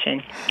their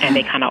attention and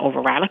they kind of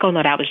override, like, oh,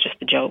 no, that was just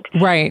a joke.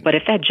 Right. But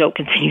if that joke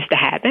continues to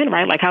happen,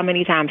 right, like how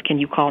many times can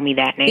you call me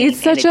that name?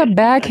 It's such a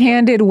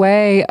backhanded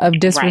way of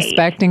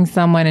disrespecting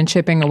someone and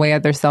chipping away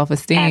at their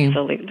self-esteem.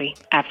 Absolutely.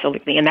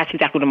 Absolutely. And that's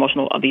exactly what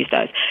emotional abuse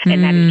does.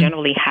 And that is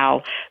generally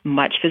how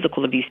much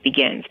physical abuse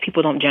begins.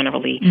 People don't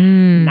generally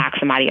knock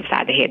somebody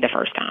upside the head the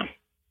first time.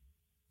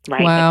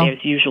 Right? Wow. But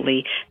there's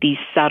usually these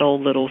subtle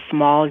little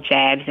small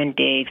jabs and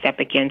digs that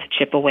begin to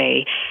chip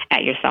away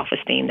at your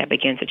self-esteem, that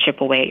begin to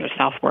chip away at your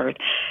self-worth.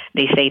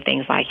 They say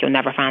things like, you'll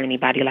never find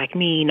anybody like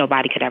me,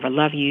 nobody could ever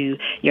love you,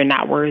 you're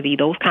not worthy,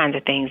 those kinds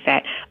of things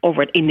that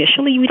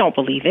initially we don't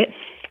believe it.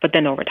 But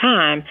then over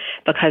time,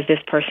 because this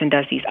person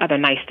does these other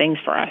nice things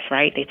for us,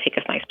 right? They take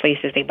us nice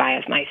places, they buy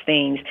us nice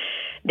things,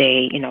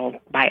 they,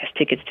 buy us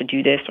tickets to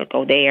do this or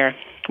go there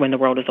when the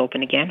world is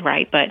open again,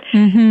 right? But,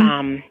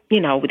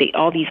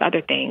 all these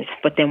other things.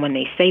 But then when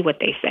they say what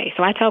they say,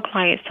 so I tell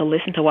clients to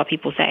listen to what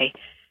people say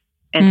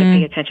and to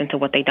pay attention to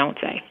what they don't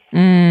say,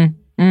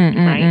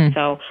 right?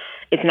 So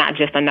it's not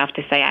just enough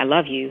to say, I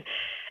love you.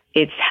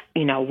 It's,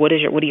 what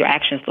do your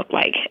actions look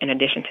like in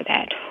addition to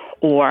that?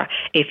 Or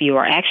if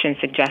your actions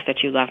suggest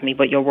that you love me,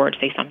 but your words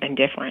say something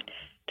different,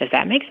 does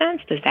that make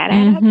sense? Does that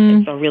add up?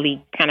 And so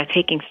really kind of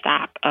taking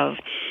stock of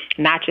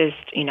not just,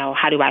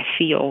 how do I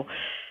feel?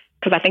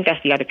 Because I think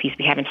that's the other piece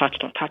we haven't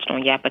touched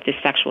on yet, but this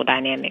sexual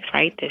dynamics,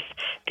 right? This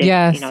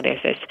yes.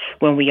 There's this,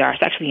 when we are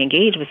sexually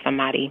engaged with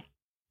somebody,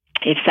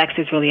 if sex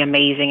is really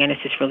amazing and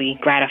it's this really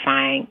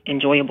gratifying,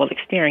 enjoyable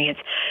experience,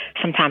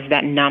 sometimes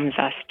that numbs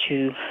us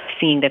to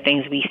seeing the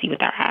things we see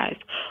with our eyes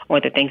or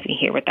the things we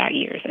hear with our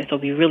ears. And so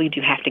we really do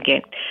have to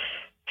get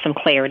some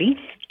clarity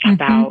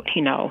about,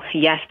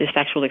 yes, this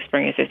sexual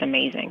experience is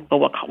amazing, but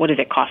what is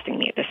it costing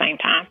me at the same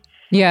time?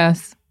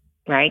 Yes.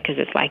 Right? Because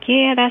it's like,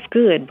 yeah, that's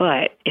good,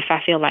 but if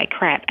I feel like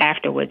crap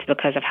afterwards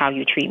because of how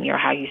you treat me or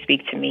how you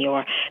speak to me,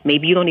 or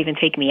maybe you don't even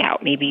take me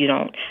out, maybe you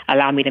don't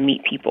allow me to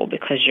meet people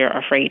because you're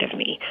afraid of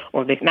me,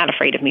 or not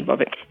afraid of me, but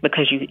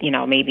because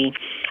maybe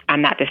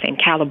I'm not the same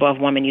caliber of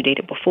woman you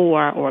dated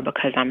before, or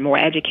because I'm more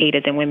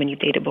educated than women you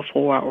dated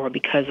before, or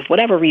because of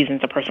whatever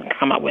reasons a person can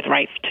come up with,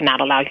 right, to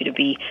not allow you to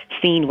be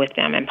seen with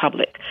them in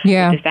public.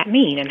 Yeah. What does that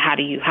mean? And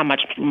how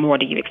much more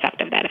do you accept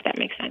of that, if that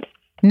makes sense?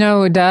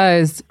 No, it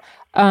does.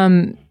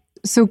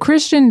 So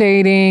Christian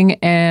dating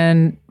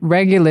and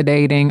regular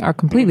dating are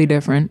completely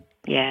different.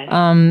 Yes.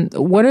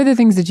 What are the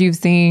things that you've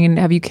seen?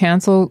 Have you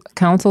counseled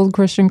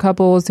Christian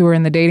couples who are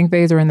in the dating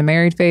phase or in the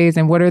married phase?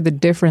 And what are the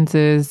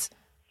differences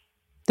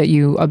that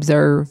you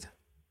observe?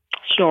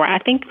 Sure. I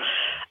think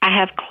I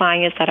have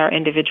clients that are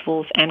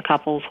individuals and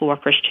couples who are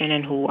Christian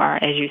and who are,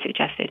 as you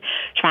suggested,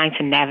 trying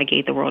to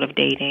navigate the world of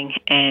dating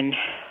and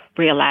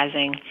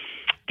realizing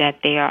that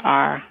there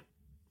are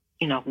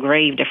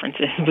grave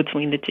differences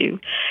between the two,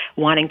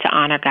 wanting to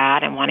honor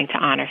God and wanting to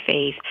honor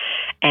faith,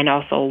 and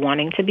also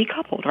wanting to be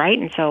coupled, right?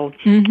 And so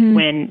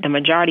when the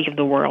majority of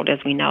the world, as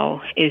we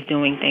know, is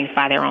doing things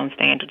by their own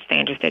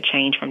standards that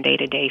change from day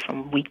to day,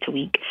 from week to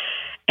week,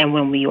 and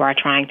when we are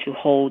trying to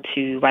hold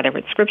to whether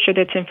it's scripture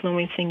that's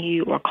influencing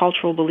you or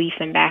cultural beliefs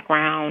and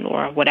background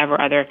or whatever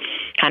other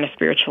kind of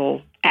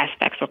spiritual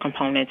aspects or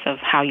components of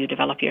how you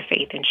develop your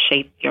faith and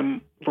shape your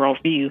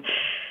worldview,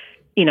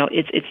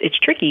 it's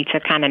tricky to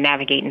kind of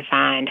navigate and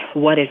find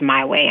what is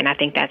my way. And I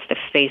think that's the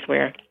space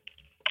where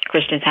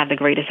Christians have the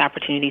greatest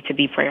opportunity to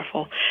be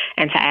prayerful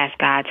and to ask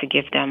God to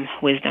give them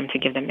wisdom, to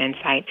give them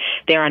insight.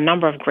 There are a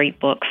number of great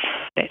books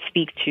that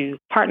speak to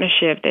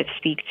partnership, that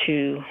speak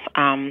to,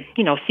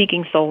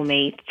 seeking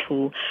soulmates,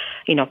 who,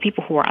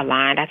 people who are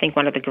aligned. I think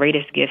one of the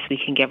greatest gifts we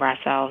can give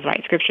ourselves,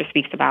 right? Scripture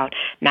speaks about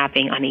not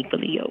being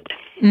unequally yoked.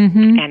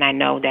 And I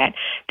know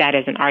that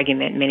is an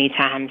argument many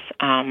times,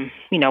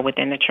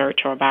 within the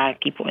church or by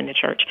people in the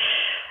church,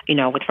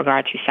 with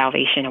regard to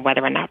salvation and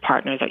whether or not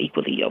partners are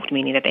equally yoked,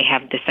 meaning that they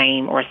have the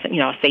same or,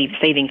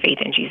 saving faith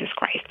in Jesus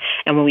Christ.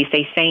 And when we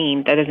say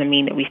same, that doesn't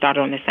mean that we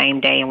started on the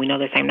same day and we know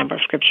the same number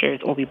of scriptures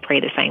or we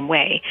pray the same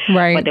way,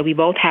 right? But that we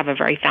both have a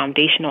very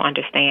foundational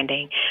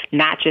understanding,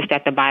 not just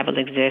that the Bible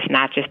exists,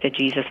 not just that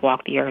Jesus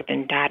walked the earth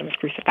and died and was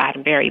crucified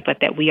and buried, but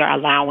that we are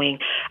allowing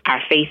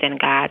our faith in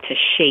God to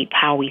shape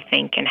how we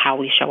think and how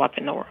we show up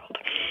in the world.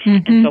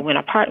 And so when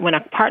a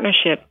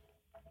partnership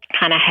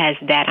kind of has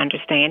that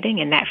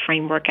understanding and that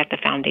framework at the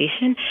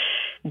foundation,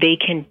 they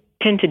can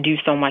tend to do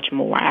so much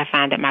more. I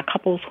find that my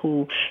couples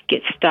who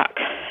get stuck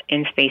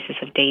in spaces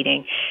of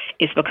dating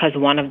is because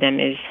one of them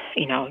is,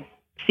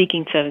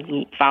 seeking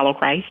to follow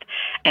Christ,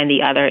 and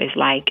the other is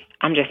like,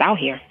 I'm just out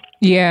here.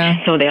 Yeah.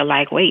 So they're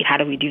like, wait, how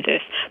do we do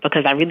this?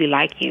 Because I really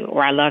like you,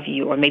 or I love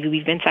you, or maybe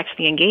we've been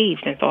sexually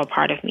engaged, and so a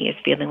part of me is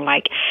feeling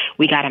like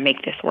we got to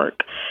make this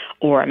work.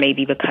 Or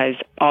maybe because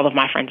all of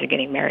my friends are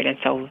getting married, and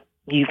so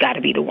you've got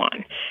to be the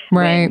one.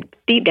 Right. When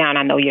deep down,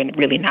 I know you're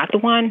really not the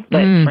one,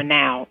 but for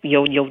now,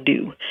 you'll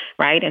do,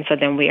 right? And so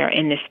then we are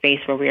in this space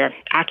where we are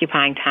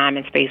occupying time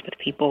and space with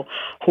people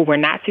who we're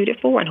not suited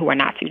for and who are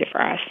not suited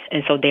for us.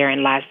 And so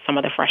therein lies some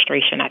of the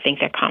frustration, I think,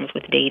 that comes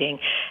with dating,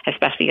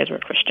 especially as we're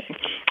Christian.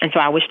 And so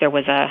I wish there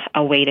was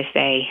a way to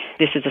say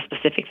this is a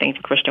specific thing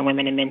for Christian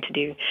women and men to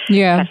do.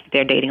 Yeah. Such that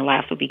their dating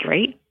lives would be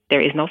great. There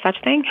is no such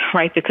thing,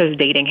 right? Because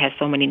dating has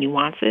so many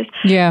nuances.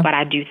 Yeah. But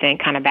I do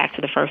think, kind of back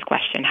to the first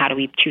question, how do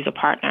we choose a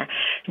partner?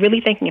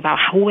 Really thinking about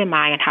who am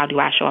I and how do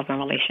I show up in a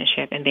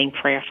relationship, and being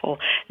prayerful,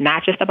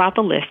 not just about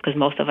the list, because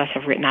most of us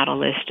have written out a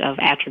list of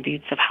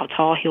attributes of how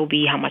tall he'll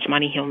be, how much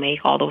money he'll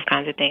make, all those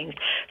kinds of things.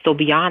 So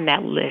beyond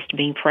that list,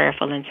 being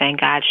prayerful and saying,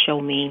 God, show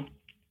me.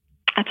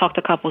 I talk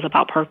to couples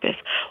about purpose.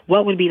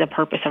 What would be the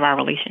purpose of our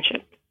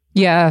relationship?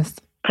 Yes.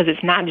 Because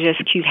it's not just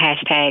cute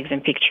hashtags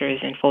and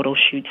pictures and photo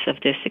shoots of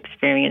this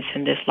experience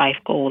and this life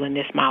goal and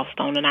this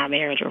milestone in our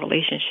marriage or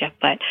relationship,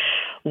 but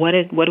what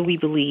do we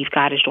believe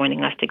God is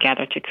joining us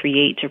together to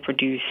create, to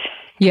produce,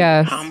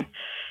 yes, to become,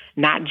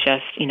 not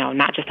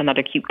just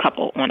another cute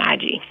couple on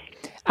IG.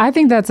 I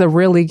think that's a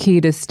really key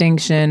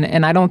distinction,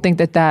 and I don't think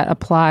that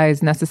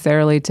applies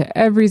necessarily to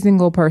every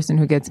single person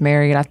who gets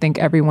married. I think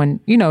everyone,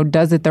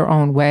 does it their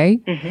own way,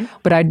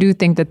 but I do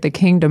think that the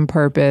kingdom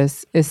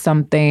purpose is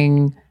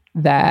something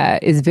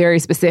that is very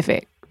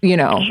specific,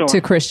 Sure. to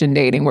Christian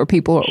dating, where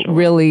people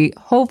really,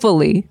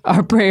 hopefully,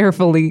 are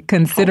prayerfully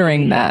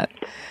considering that.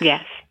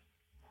 Yes.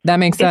 That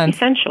makes sense. It's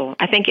essential.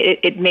 I think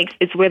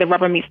it's where the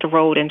rubber meets the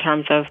road in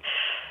terms of,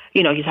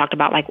 you talked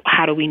about, like,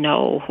 how do we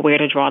know where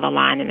to draw the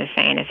line in the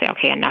sand and say,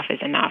 okay, enough is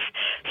enough.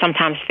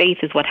 Sometimes faith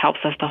is what helps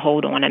us to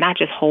hold on, and not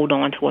just hold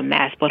on to a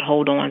mess, but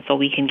hold on so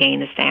we can gain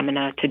the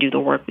stamina to do the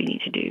work we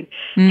need to do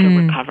to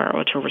recover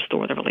or to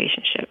restore the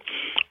relationship,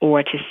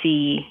 or to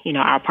see,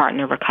 our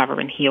partner recover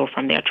and heal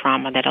from their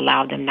trauma that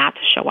allowed them not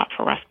to show up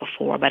for us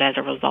before, but as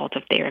a result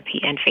of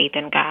therapy and faith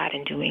in God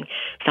and doing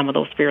some of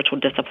those spiritual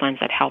disciplines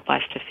that help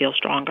us to feel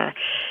stronger.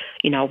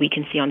 We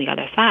can see on the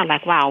other side,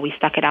 like, wow, we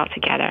stuck it out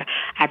together.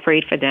 I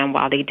prayed for them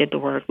while they did the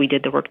work. We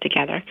did the work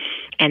together.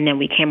 And then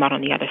we came out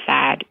on the other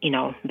side,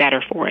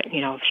 better for it,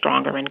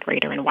 stronger and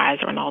greater and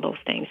wiser and all those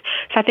things.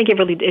 So I think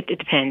it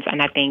depends.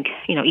 And I think,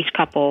 each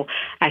couple,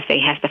 I say,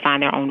 has to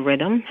find their own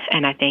rhythm.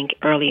 And I think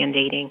early in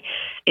dating,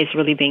 it's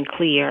really being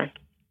clear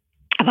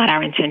about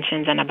our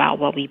intentions and about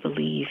what we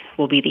believe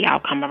will be the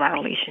outcome of our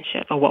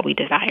relationship or what we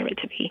desire it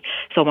to be.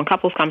 So when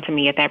couples come to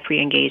me at that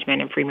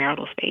pre-engagement and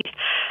premarital space,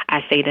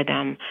 I say to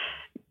them,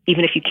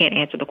 even if you can't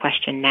answer the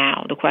question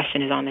now, the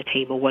question is on the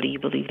table. What do you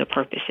believe the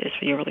purpose is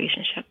for your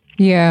relationship?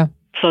 Yeah.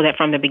 So that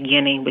from the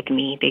beginning with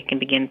me, they can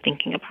begin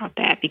thinking about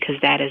that, because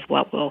that is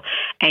what will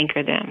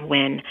anchor them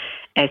when,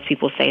 as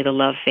people say, the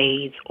love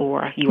fades,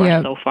 or you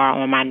are so far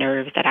on my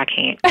nerves that I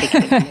can't take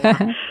it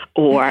anymore.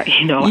 Or,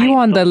 you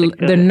on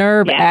the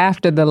nerve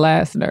after the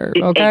last nerve,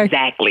 okay?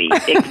 Exactly.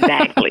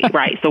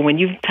 Right. So when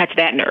you touch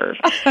that nerve,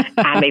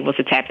 I'm able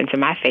to tap into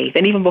my faith.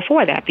 And even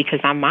before that, because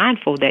I'm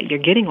mindful that you're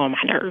getting on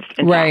my nerves.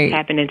 And so I'm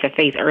tapping into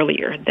faith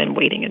earlier than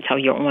waiting until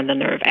you're on the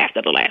nerve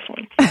after the last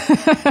one.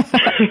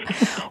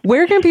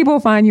 Where can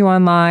people find you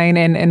online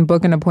and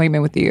book an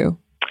appointment with you?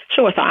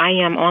 Sure. So I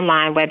am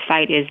online.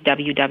 Website is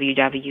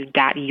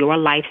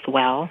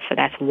www.yourlifeswell. So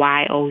that's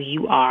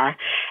YOURLIF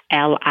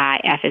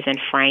as in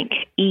Frank,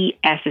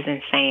 ES as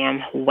in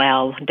Sam,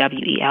 well,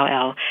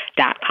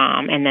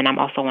 WELL.com. And then I'm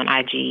also on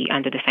IG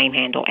under the same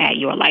handle at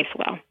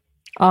yourlifeswell.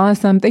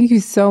 Awesome. Thank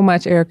you so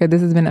much, Erica.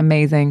 This has been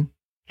amazing.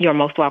 You're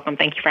most welcome.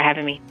 Thank you for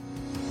having me.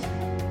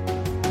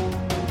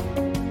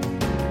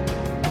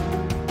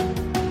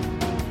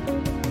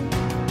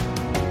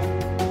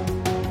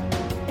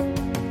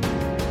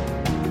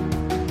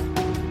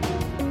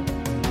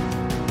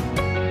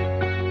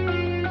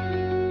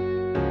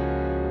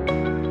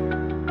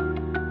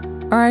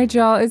 All right,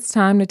 y'all, it's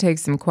time to take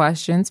some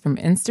questions from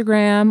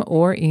Instagram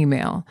or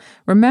email.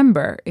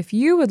 Remember, if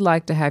you would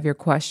like to have your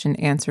question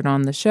answered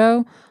on the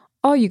show,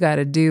 all you got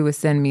to do is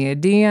send me a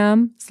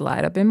DM,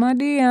 slide up in my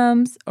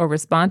DMs, or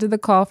respond to the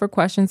call for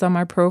questions on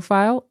my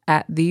profile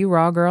at The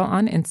Raw Girl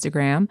on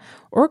Instagram,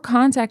 or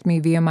contact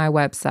me via my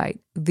website,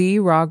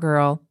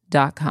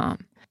 therawgirl.com.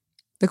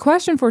 The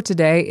question for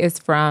today is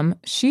from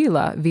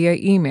Sheila via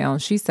email.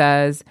 She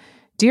says,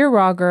 Dear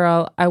Raw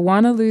Girl, I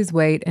want to lose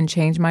weight and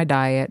change my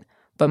diet,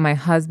 but my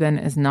husband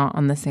is not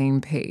on the same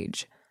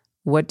page.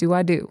 What do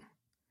I do?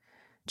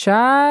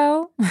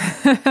 Child,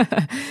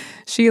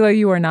 Sheila,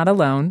 you are not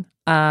alone.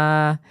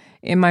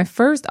 In my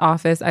first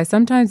office, I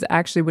sometimes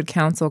actually would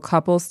counsel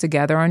couples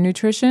together on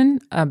nutrition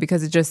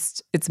because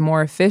it's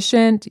more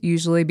efficient,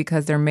 usually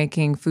because they're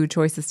making food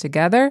choices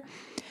together.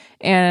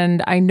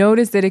 And I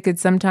noticed that it could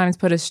sometimes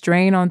put a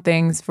strain on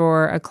things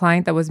for a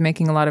client that was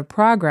making a lot of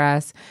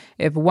progress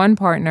if one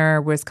partner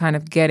was kind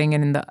of getting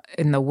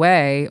in the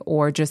way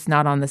or just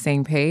not on the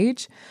same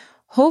page.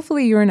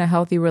 Hopefully you're in a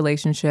healthy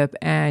relationship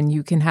and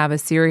you can have a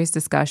serious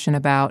discussion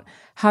about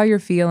how you're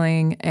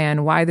feeling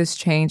and why this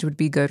change would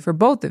be good for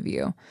both of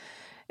you.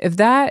 If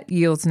that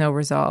yields no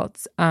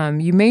results,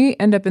 you may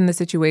end up in the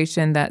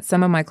situation that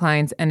some of my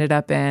clients ended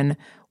up in,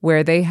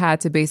 where they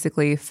had to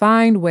basically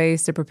find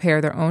ways to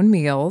prepare their own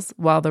meals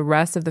while the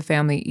rest of the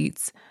family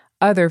eats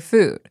other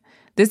food.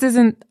 This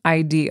isn't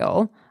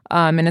ideal,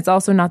 and it's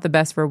also not the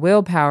best for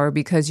willpower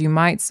because you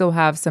might still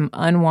have some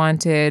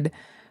unwanted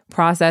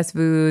processed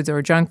foods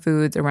or junk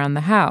foods around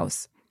the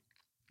house.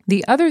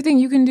 The other thing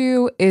you can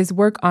do is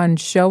work on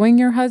showing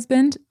your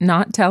husband,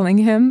 not telling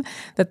him,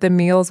 that the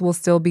meals will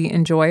still be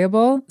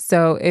enjoyable.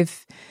 So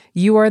if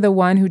you are the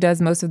one who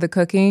does most of the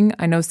cooking,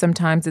 I know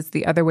sometimes it's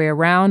the other way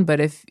around, but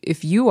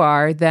if you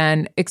are,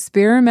 then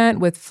experiment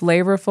with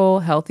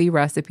flavorful, healthy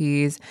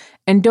recipes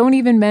and don't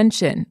even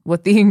mention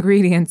what the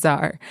ingredients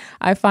are.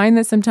 I find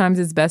that sometimes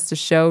it's best to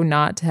show,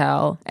 not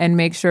tell, and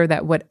make sure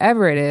that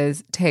whatever it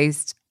is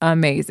tastes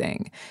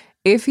amazing.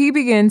 If he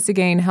begins to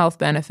gain health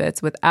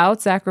benefits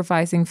without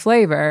sacrificing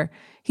flavor,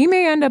 he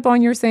may end up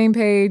on your same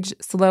page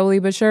slowly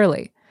but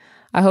surely.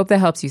 I hope that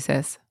helps you,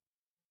 sis.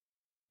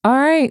 All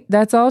right,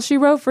 that's all she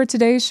wrote for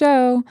today's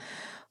show.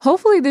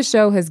 Hopefully this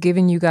show has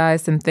given you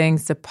guys some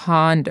things to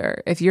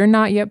ponder if you're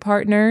not yet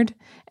partnered.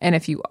 And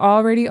if you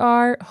already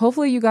are,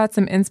 hopefully you got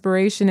some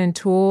inspiration and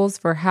tools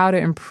for how to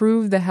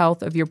improve the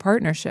health of your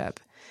partnership.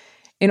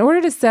 In order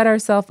to set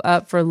ourselves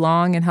up for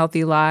long and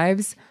healthy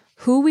lives,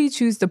 who we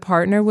choose to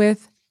partner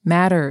with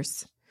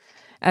matters,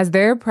 as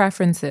their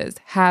preferences,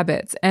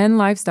 habits, and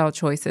lifestyle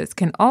choices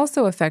can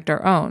also affect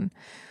our own.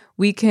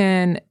 We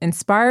can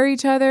inspire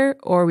each other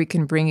or we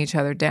can bring each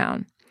other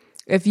down.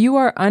 If you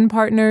are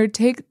unpartnered,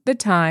 take the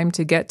time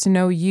to get to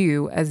know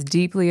you as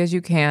deeply as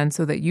you can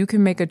so that you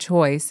can make a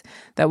choice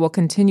that will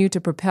continue to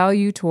propel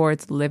you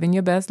towards living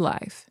your best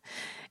life.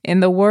 In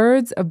the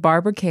words of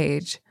Barbara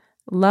Cage,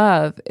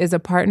 love is a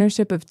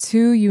partnership of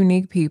two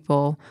unique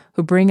people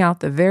who bring out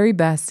the very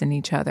best in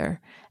each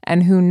other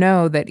and who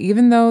know that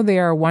even though they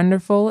are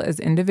wonderful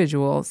as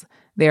individuals,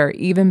 they are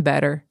even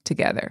better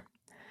together.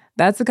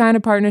 That's the kind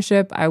of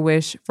partnership I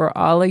wish for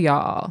all of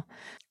y'all.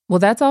 Well,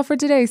 that's all for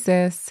today,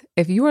 sis.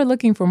 If you are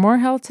looking for more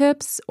health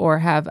tips or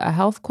have a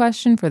health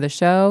question for the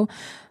show,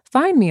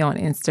 find me on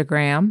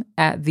Instagram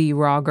at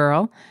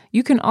TheRawGirl.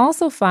 You can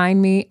also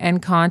find me and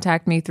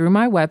contact me through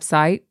my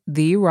website,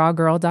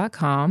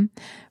 TheRawGirl.com.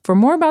 For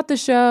more about the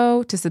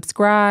show, to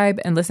subscribe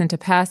and listen to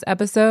past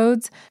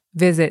episodes,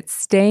 visit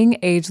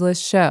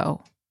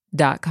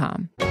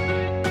StayingAgelessShow.com.